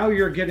now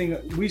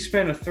we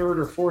spent a third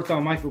or fourth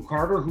on Michael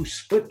Carter, who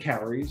split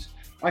carries.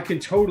 I can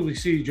totally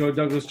see Joe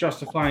Douglas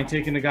justifying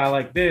taking a guy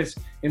like this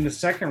in the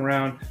second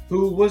round,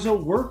 who was a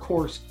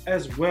workhorse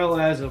as well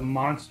as a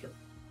monster.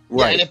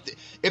 Right. Yeah, and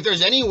if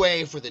there's any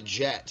way for the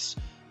Jets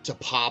to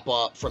pop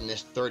up from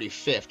this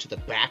 35th to the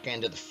back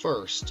end of the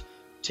first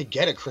to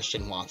get a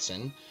Christian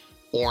Watson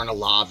or an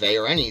Olave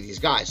or any of these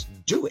guys,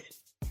 do it.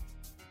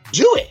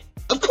 Do it.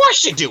 Of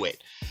course you do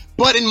it.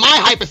 But in my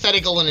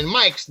hypothetical and in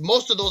Mike's,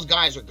 most of those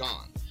guys are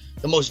gone,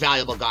 the most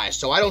valuable guys.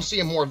 So I don't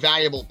see a more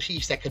valuable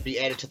piece that could be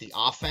added to the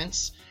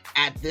offense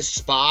at this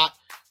spot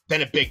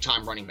than a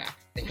big-time running back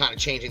and kind of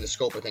changing the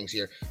scope of things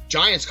here.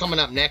 Giants coming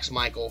up next,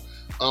 Michael.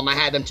 I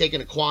had them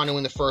taking Ekwonu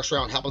in the first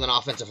round, helping an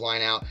offensive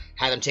line out.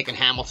 Had them taking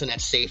Hamilton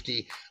at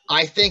safety.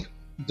 I think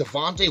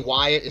Devontae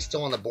Wyatt is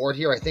still on the board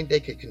here. I think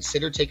they could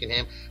consider taking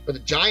him, but the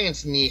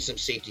Giants need some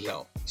safety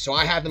help. So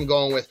I have them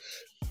going with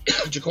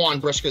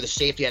Jaquan Brisker, the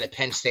safety out of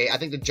Penn State. I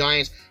think the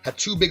Giants have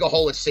too big a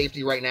hole at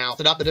safety right now.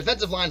 The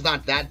defensive line's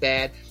not that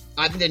bad.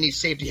 I think they need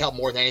safety help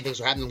more than anything,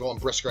 so I have them going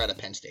Brisker out of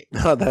Penn State.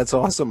 Oh, that's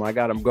awesome. I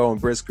got them going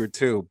Brisker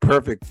too.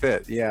 Perfect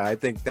fit. Yeah, I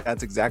think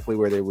that's exactly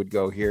where they would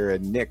go here.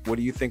 And Nick, what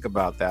do you think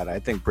about that? I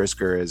think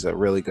Brisker is a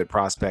really good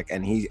prospect,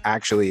 and he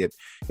actually,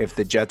 if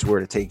the Jets were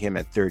to take him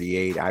at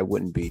 38, I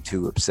wouldn't be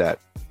too upset.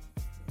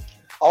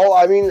 Oh,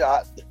 I mean,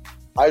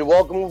 I'd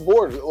welcome him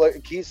aboard.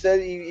 Like Keith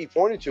said, he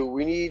pointed to,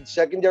 we need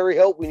secondary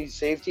help. We need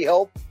safety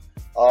help.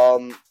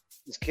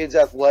 This kid's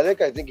athletic.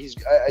 I think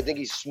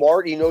he's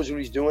smart. He knows what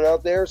he's doing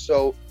out there.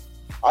 So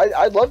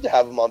I'd love to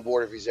have him on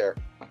board if he's there.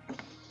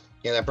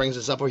 Yeah, that brings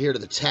us up over here to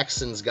the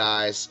Texans,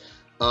 guys.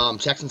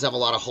 Texans have a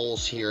lot of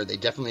holes here. They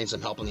definitely need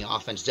some help in the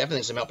offense. Definitely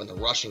need some help in the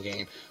rushing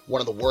game.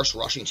 One of the worst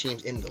rushing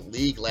teams in the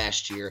league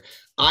last year.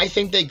 I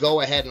think they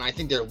go ahead, and I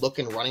think they're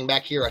looking running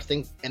back here. I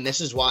think, and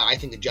this is why I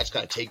think the Jets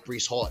got to take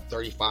Breece Hall at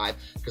 35,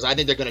 because I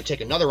think they're going to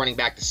take another running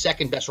back, the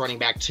second best running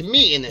back to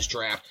me in this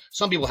draft.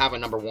 Some people have a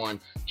number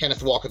one,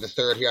 Kenneth Walker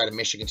III here out of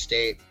Michigan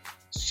State.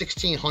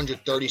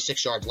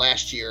 1,636 yards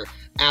last year.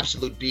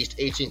 Absolute beast.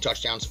 18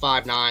 touchdowns,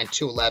 5'9",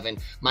 211.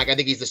 Mike, I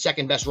think he's the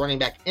second best running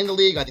back in the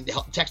league. I think the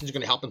Texans are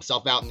going to help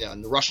himself out in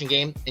the rushing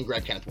game and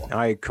grab Kenneth Walker.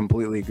 I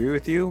completely agree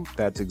with you.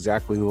 That's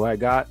exactly who I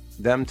got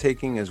them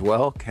taking as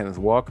well, Kenneth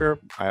Walker,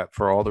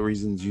 for all the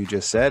reasons you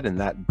just said. And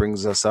that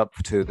brings us up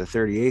to the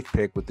 38th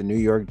pick with the New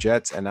York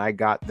Jets. And I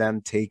got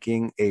them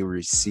taking a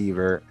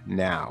receiver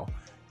now,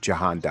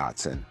 Jahan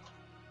Dotson,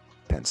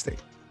 Penn State.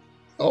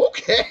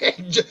 Okay.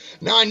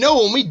 Now, I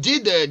know when we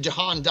did the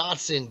Jahan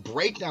Dotson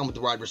breakdown with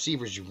the wide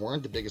receivers, you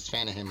weren't the biggest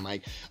fan of him,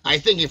 Mike. I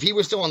think if he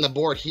was still on the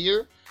board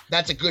here,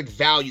 that's a good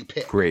value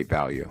pick. Great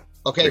value.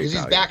 Okay, because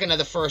he's back into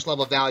the first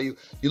level value.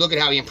 You look at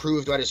how he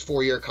improved throughout his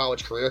 4-year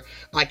college career.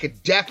 I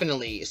could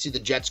definitely see the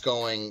Jets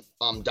going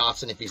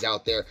Dotson if he's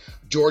out there.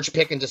 George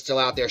Pickens is still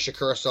out there.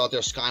 Shakur is still out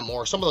there. Sky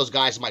Moore. Some of those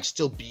guys might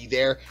still be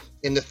there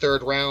in the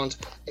third round.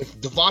 If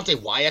Devontae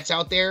Wyatt's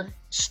out there,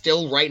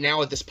 still right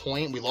now at this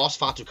point, we lost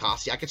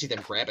Fatukasi. I could see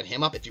them grabbing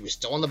him up if he was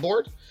still on the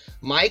board.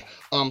 Mike,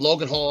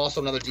 Logan Hall,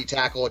 also another D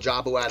tackle,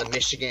 Ajabu out of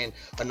Michigan,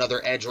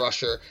 another edge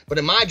rusher. But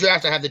in my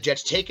draft, I have the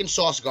Jets taking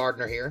Sauce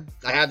Gardner here.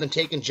 I have them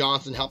taking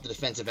Johnson, help the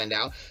defensive end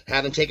out. I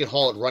have them taking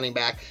Hall at running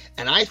back.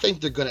 And I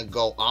think they're going to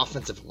go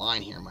offensive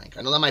line here, Mike.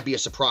 I know that might be a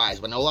surprise,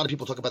 but I know a lot of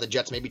people talk about the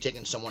Jets maybe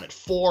taking someone at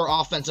 4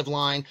 offensive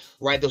line,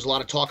 right? There's a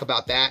lot of talk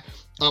about that.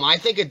 I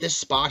think at this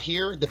spot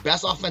here, the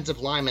best offensive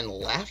lineman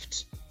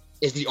left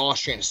is the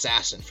Austrian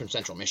assassin from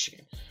Central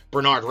Michigan,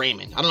 Bernard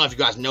Raymond. I don't know if you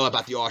guys know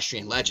about the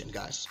Austrian legend,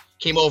 guys.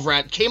 Came over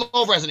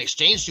as an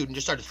exchange student,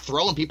 just started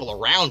throwing people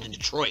around in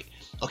Detroit.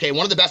 Okay,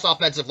 one of the best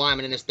offensive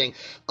linemen in this thing.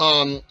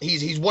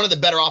 He's one of the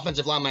better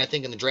offensive linemen, I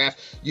think, in the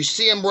draft. You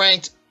see him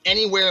ranked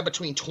anywhere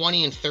between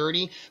 20 and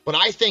 30, but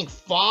I think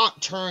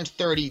Font turned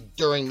 30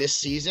 during this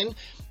season,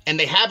 and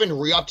they haven't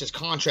re-upped his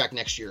contract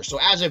next year. So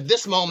as of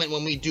this moment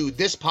when we do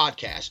this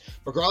podcast,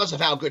 regardless of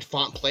how good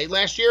Font played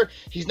last year,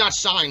 he's not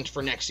signed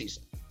for next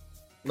season.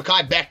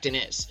 Mekhi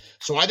Becton is.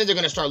 So I think they're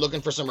going to start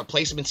looking for some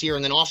replacements here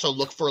and then also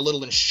look for a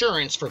little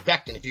insurance for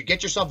Becton. If you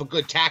get yourself a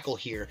good tackle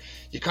here,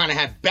 you kind of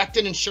have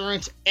Becton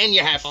insurance and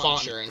you have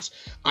Font insurance.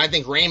 I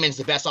think Raymond's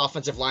the best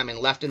offensive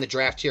lineman left in the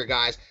draft here,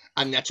 guys.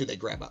 I mean, that's who they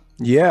grab up.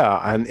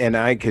 Yeah, and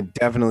I could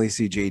definitely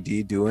see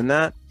JD doing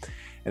that.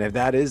 And if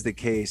that is the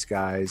case,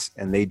 guys,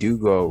 and they do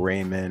go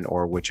Raymond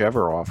or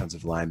whichever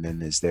offensive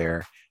lineman is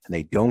there, and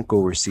they don't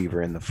go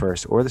receiver in the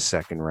first or the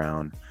second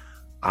round,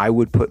 I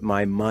would put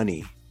my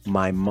money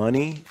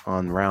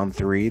on round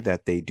 3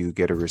 that they do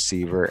get a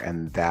receiver,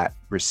 and that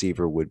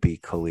receiver would be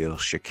Khalil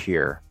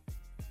Shakir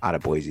out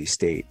of Boise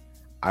State.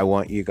 I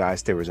want you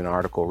guys, there was an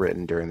article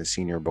written during the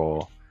Senior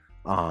Bowl.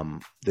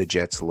 The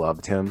Jets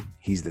loved him.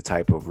 He's the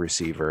type of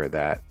receiver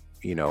that,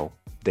 you know,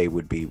 they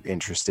would be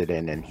interested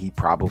in, and he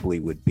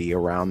probably would be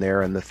around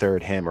there in the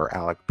third, him or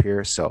Alec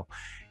Pierce. So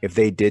if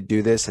they did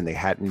do this and they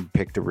hadn't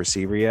picked a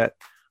receiver yet,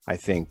 I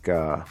think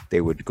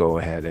they would go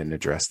ahead and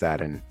address that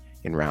in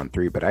round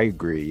 3. But I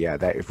agree, yeah,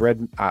 that if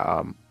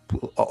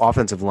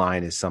offensive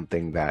line is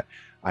something that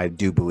I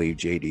do believe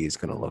JD is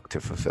going to look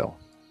to fulfill.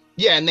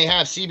 Yeah, and they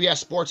have CBS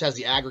Sports has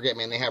the aggregate,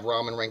 man. They have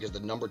Rahman ranked as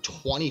the number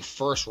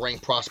 21st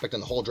ranked prospect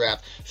in the whole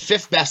draft,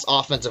 5th best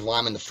offensive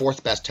lineman, the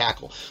 4th best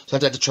tackle. So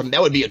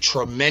that would be a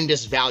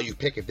tremendous value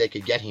pick if they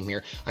could get him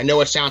here. I know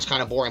it sounds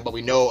kind of boring, but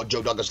we know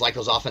Joe Douglas likes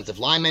those offensive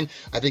linemen.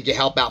 I think you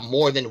help out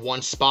more than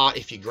one spot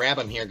if you grab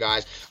him here,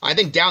 guys. I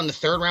think down the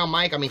 3rd round,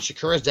 Mike, I mean,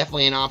 Shakira is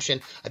definitely an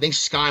option. I think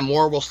Sky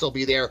Moore will still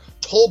be there.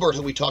 Tolbert,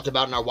 who we talked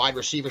about in our wide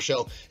receiver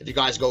show, if you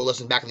guys go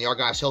listen back in the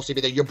archives, he'll still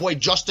be there. Your boy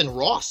Justin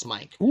Ross,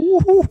 Mike.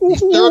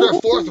 He's 3rd or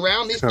 4th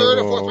round. These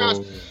 3rd or 4th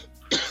rounds,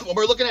 when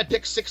we're looking at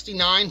pick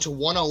 69 to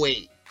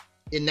 108,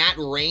 in that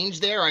range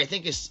there, I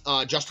think is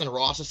Justin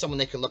Ross is someone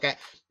they can look at.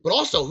 But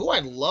also, who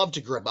I'd love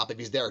to grab up if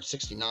he's there at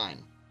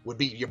 69 would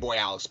be your boy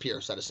Alex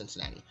Pierce out of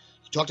Cincinnati.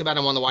 Talked about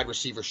him on the wide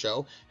receiver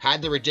show,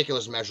 had the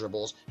ridiculous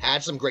measurables,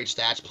 had some great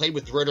stats, played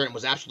with Ritter and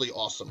was absolutely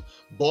awesome.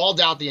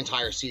 Balled out the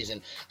entire season.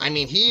 I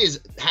mean,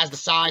 has the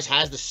size,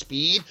 has the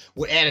speed,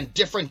 would add a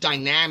different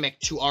dynamic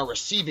to our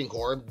receiving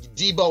core.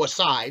 Debo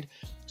aside,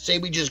 say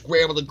we just were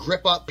able to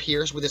grip up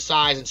Pierce with his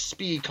size and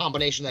speed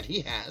combination that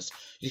he has.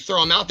 You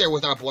throw him out there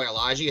with our boy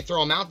Elijah. You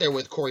throw him out there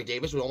with Corey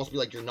Davis, would almost be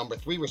like your number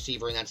 3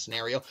 receiver in that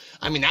scenario.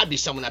 I mean, that'd be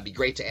someone that'd be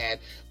great to add.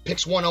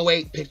 Picks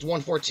 108, picks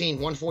 114,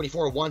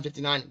 144,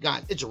 159.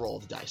 God, it's a roll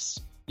of the dice.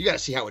 You got to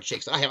see how it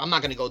shakes. I'm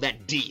not going to go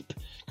that deep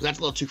because that's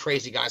a little too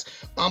crazy, guys.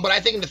 But I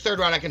think in the 3rd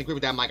round, I can agree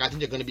with that, Mike. I think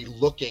they're going to be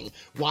looking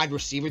wide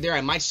receiver there. I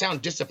might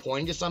sound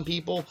disappointing to some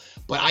people,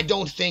 but I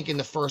don't think in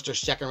the 1st or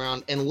 2nd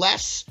round,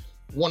 unless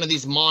one of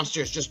these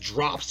monsters just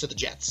drops to the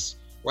Jets,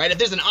 right? If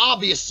there's an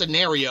obvious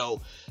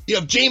scenario, you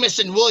know,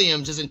 Jamison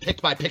Williams isn't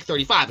picked by pick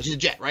 35, but he's a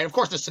Jet, right? Of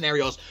course, there's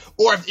scenarios.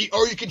 Or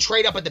you can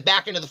trade up at the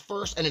back end of the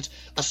 1st and it's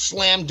a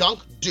slam dunk.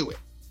 Do it,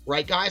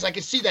 right, guys? I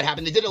can see that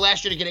happen. They did it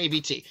last year to get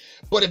AVT.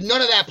 But if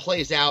none of that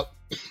plays out,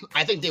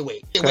 I think they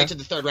wait. They wait to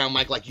the 3rd round,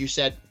 Mike, like you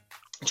said,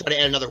 try to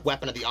add another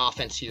weapon of the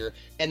offense here.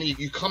 And then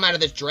you come out of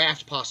this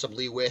draft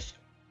possibly with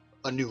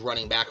a new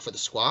running back for the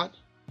squad.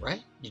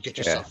 Right? You get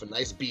yourself a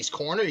nice beast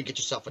corner. You get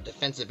yourself a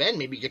defensive end.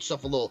 Maybe you get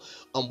yourself a little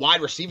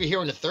wide receiver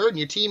here in the 3rd, and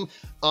your team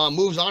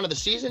moves on to the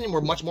season, and we're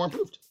much more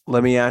improved.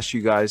 Let me ask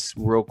you guys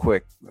real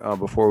quick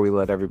before we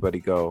let everybody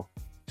go.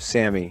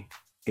 Sammy,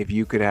 if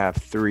you could have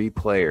 3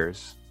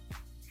 players,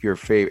 your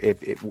favorite,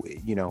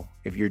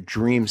 if your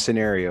dream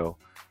scenario,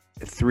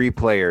 3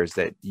 players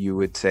that you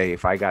would say,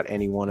 if I got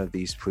any one of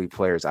these 3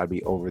 players, I'd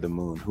be over the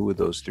moon. Who would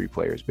those 3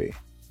 players be?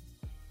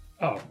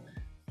 Oh,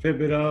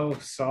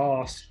 Thibodeau,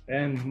 Sauce,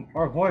 and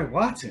our boy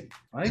Watson,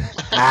 right?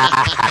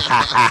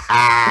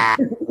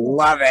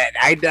 Love it.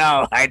 I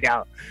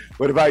know.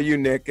 What about you,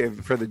 Nick,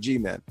 for the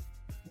G-Men?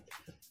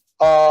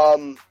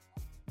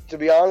 To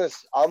be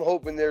honest, I'm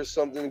hoping there's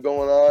something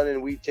going on,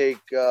 and we take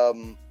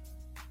the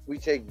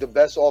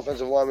best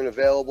offensive lineman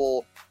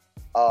available,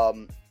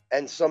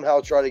 and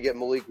somehow try to get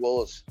Malik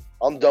Willis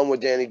I'm done with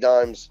Danny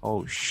Dimes.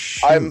 Oh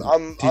shit! I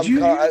wanted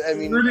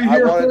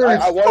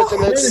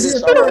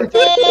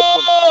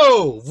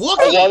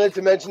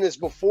to mention this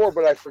before,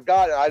 but I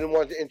forgot. I didn't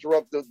want to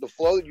interrupt the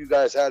flow that you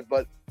guys had,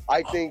 but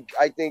I think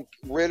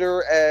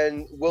Ritter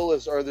and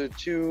Willis are the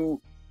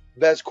two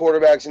best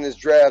quarterbacks in this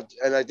draft,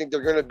 and I think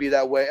they're going to be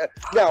that way.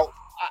 Now,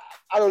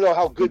 I don't know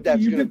how good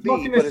that's going to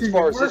be, but as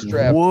far as this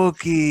draft,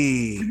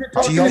 Wookie,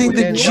 do you think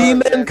the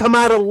G-men come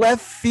out of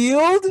left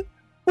field?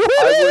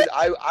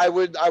 I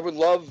would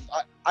love.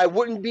 I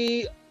wouldn't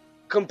be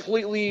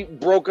completely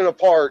broken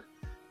apart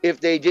if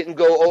they didn't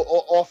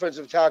go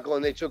offensive tackle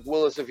and they took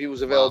Willis if he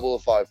was available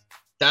at 5.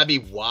 That'd be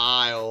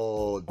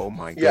wild. Oh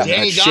my god! Yeah.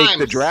 Danny That'd shake Dimes.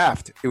 the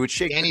draft. It would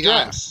shake Danny the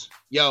draft. Dimes.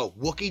 Yo,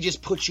 Wookie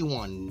just put you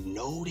on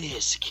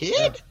notice,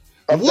 kid.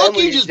 I'm done with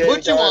Wookie you, just Danny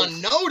put you Dimes.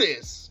 on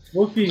notice.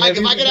 Wookie, Like, have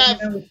if I you could been have-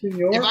 down with New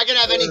York? If I could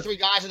have any 3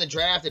 guys in the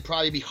draft, it'd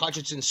probably be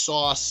Hutchinson,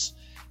 Sauce,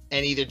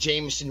 and either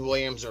Jameson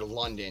Williams or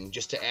London,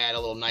 just to add a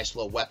little nice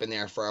little weapon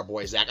there for our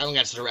boy Zach. I think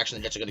that's the direction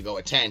the Jets are going to go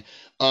at 10.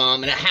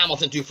 And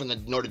Hamilton, too, from the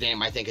Notre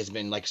Dame, I think has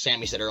been, like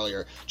Sammy said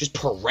earlier, just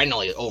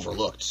perennially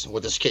overlooked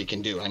what this kid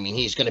can do. I mean,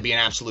 he's going to be an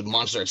absolute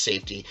monster at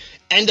safety.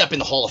 End up in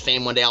the Hall of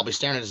Fame one day. I'll be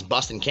staring at his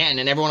bust in Canton,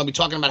 and everyone will be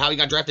talking about how he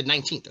got drafted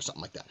 19th or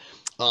something like that.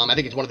 I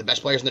think it's one of the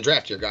best players in the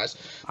draft here, guys.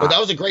 But that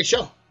was a great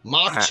show.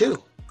 Mock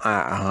 2.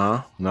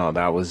 No,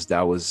 that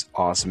was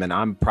awesome, and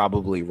I'm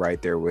probably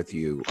right there with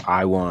you.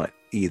 I want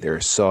either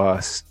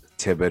Sauce,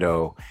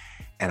 Thibodeau,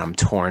 and I'm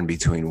torn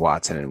between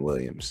Watson and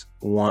Williams.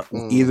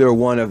 Either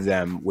one of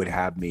them would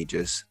have me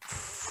just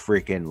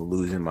freaking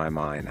losing my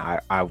mind. I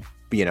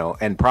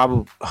and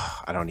probably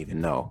I don't even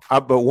know,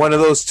 but one of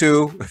those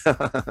two,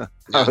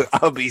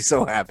 I'll be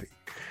so happy.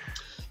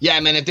 Yeah,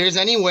 man, if there's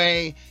any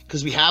way,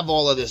 because we have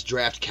all of this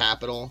draft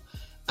capital,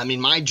 I mean,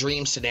 my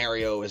dream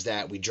scenario is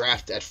that we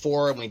draft at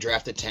 4 and we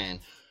draft at 10.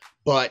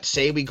 But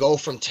say we go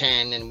from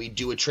 10 and we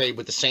do a trade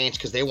with the Saints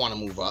because they want to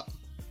move up.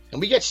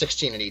 And we get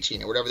 16 and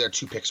 18 or whatever their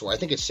 2 picks were. I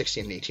think it's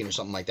 16 and 18 or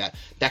something like that.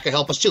 That could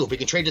help us too. If we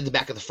can trade to the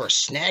back of the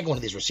first, snag one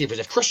of these receivers.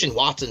 If Christian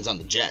Watson's on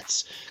the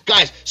Jets.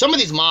 Guys, some of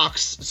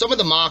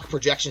the mock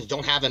projections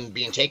don't have him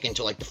being taken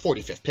to like the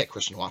 45th pick,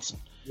 Christian Watson.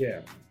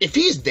 Yeah. If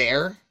he's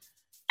there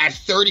at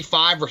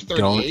 35 or 38,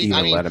 Don't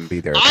even let him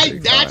be there.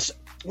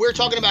 We're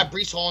talking about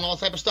Breece Hall and all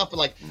that type of stuff, but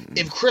like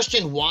if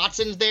Christian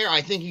Watson's there,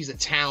 I think he's a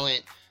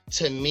talent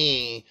to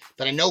me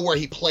that I know where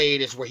he played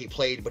is where he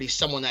played, but he's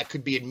someone that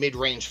could be a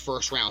mid-range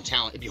first-round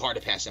talent. It'd be hard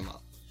to pass him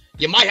up.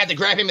 You might have to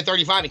grab him at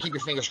 35 and keep your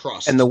fingers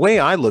crossed. And the way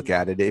I look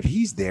at it, if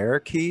he's there,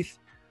 Keith,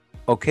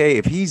 okay,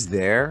 if he's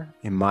there,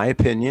 in my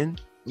opinion,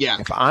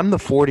 if I'm the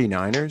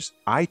 49ers,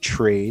 I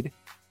trade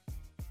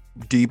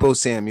Deebo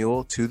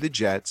Samuel to the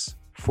Jets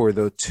for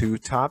the 2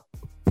 top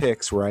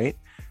picks, right?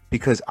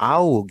 Because I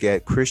will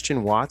get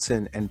Christian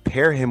Watson and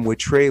pair him with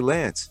Trey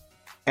Lance.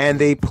 And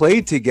they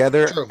played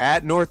together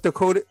at North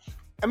Dakota.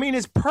 I mean,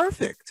 it's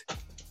perfect.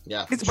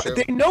 Yeah,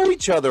 they know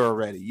each other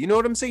already. You know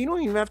what I'm saying? You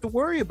don't even have to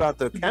worry about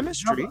the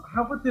chemistry.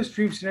 How about this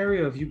dream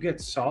scenario? If you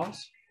get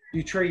Sauce,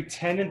 you trade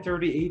 10 and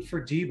 38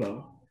 for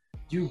Deebo,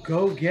 you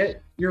go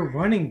get your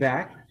running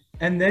back,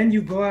 and then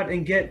you go out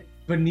and get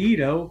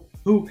Benito,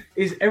 who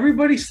is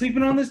everybody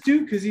sleeping on this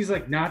dude because he's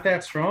like not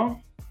that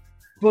strong.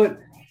 But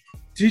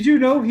did you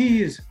know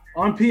he's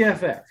on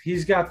PFF?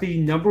 He's got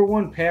the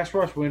 #1 pass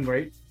rush win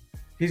rate.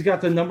 He's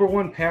got the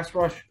 #1 pass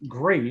rush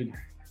grade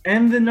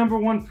and the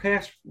 #1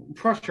 pass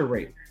pressure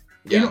rate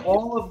in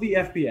all of the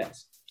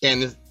FBS.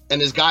 And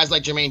there's guys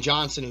like Jermaine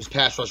Johnson, whose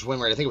pass rush win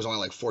rate, I think it was only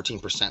like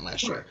 14%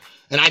 last year.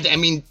 And I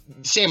mean,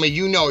 Sammy,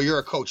 you're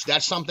a coach.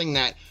 That's something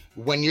that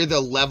when you're the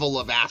level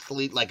of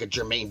athlete like a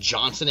Jermaine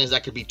Johnson is,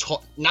 that could be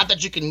taught. Not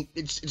that you can,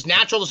 it's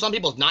natural to some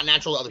people, it's not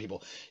natural to other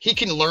people. He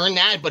can learn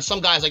that, but some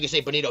guys, like you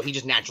say, Benito, he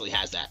just naturally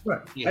has that. Right.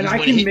 You know, and I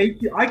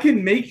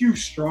can make you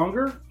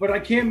stronger, but I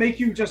can't make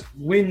you just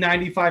win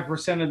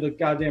 95% of the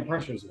goddamn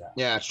pressures of that.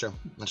 Yeah, that's true.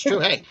 That's true.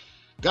 Hey,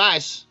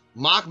 guys,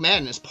 Mock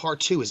Madness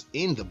Part 2 is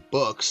in the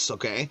books,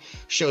 okay?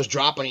 Show's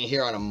dropping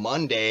here on a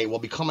Monday. We'll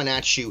be coming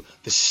at you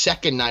the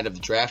second night of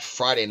the draft,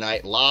 Friday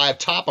night, live,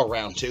 top of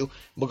round 2.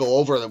 We'll go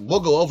over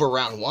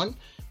round 1,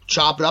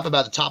 chop it up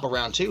about the top of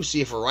round 2,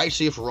 see if we're right,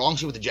 see if we're wrong,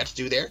 see what the Jets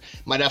do there.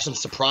 Might have some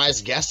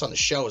surprise guests on the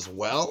show as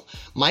well.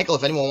 Michael,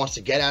 if anyone wants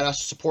to get at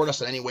us, support us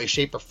in any way,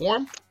 shape, or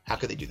form, how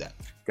could they do that?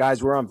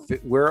 Guys, we're on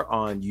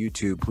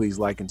YouTube. Please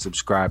like and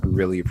subscribe. We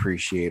really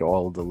appreciate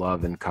all of the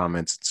love and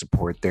comments and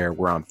support there.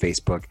 We're on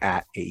Facebook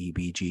at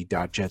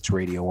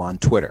AEBG.JetsRadio, on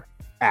Twitter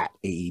at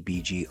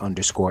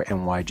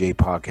AEBG_NYJ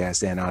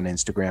podcast, and on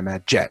Instagram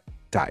at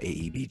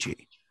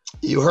jet.aebg.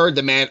 You heard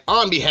the man.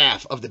 On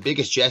behalf of the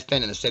biggest Jet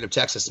fan in the state of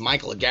Texas,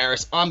 Michael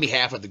Agaris, on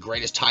behalf of the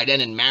greatest tight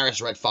end in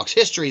Marist Red Fox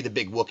history, the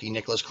big Wookiee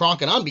Nicholas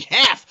Kronk, and on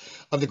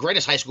behalf of the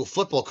greatest high school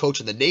football coach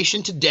in the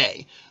nation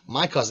today,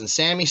 my cousin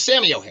Sammy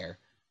O'Hare.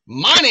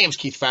 My name's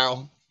Keith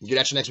Farrell. Get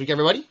at you next week,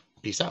 everybody.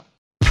 Peace out.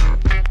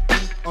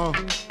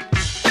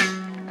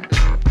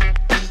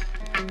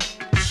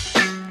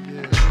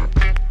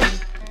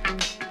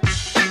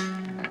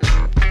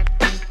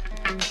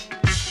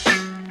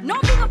 No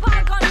big up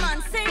our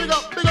gunman, say big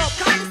up.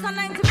 Cause it's a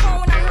 94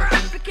 when I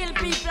rap to kill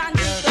people and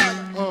do good.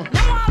 No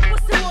more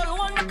pussy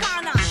hole on the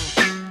corner.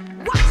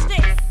 Watch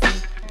this.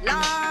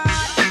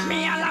 Lord,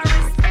 me all a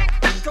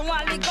respect to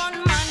all the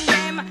gunman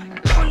them.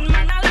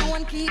 Gunman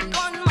alone keep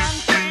gunman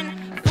friend.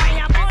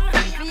 Fire burn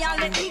for all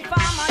the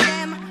informer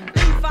them.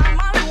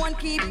 Informer alone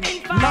keep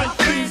informer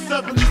friend.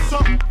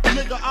 1970-something,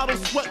 nigga, I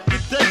don't sweat the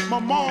day. My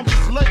mom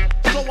was late,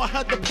 so I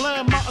had to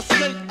plan my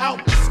escape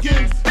out.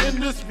 Skins in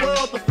this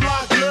world, the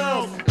fly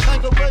girls.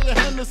 Tangeray and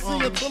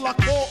Hennessy until I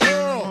call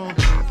Earl.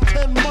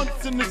 10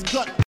 months in this gut.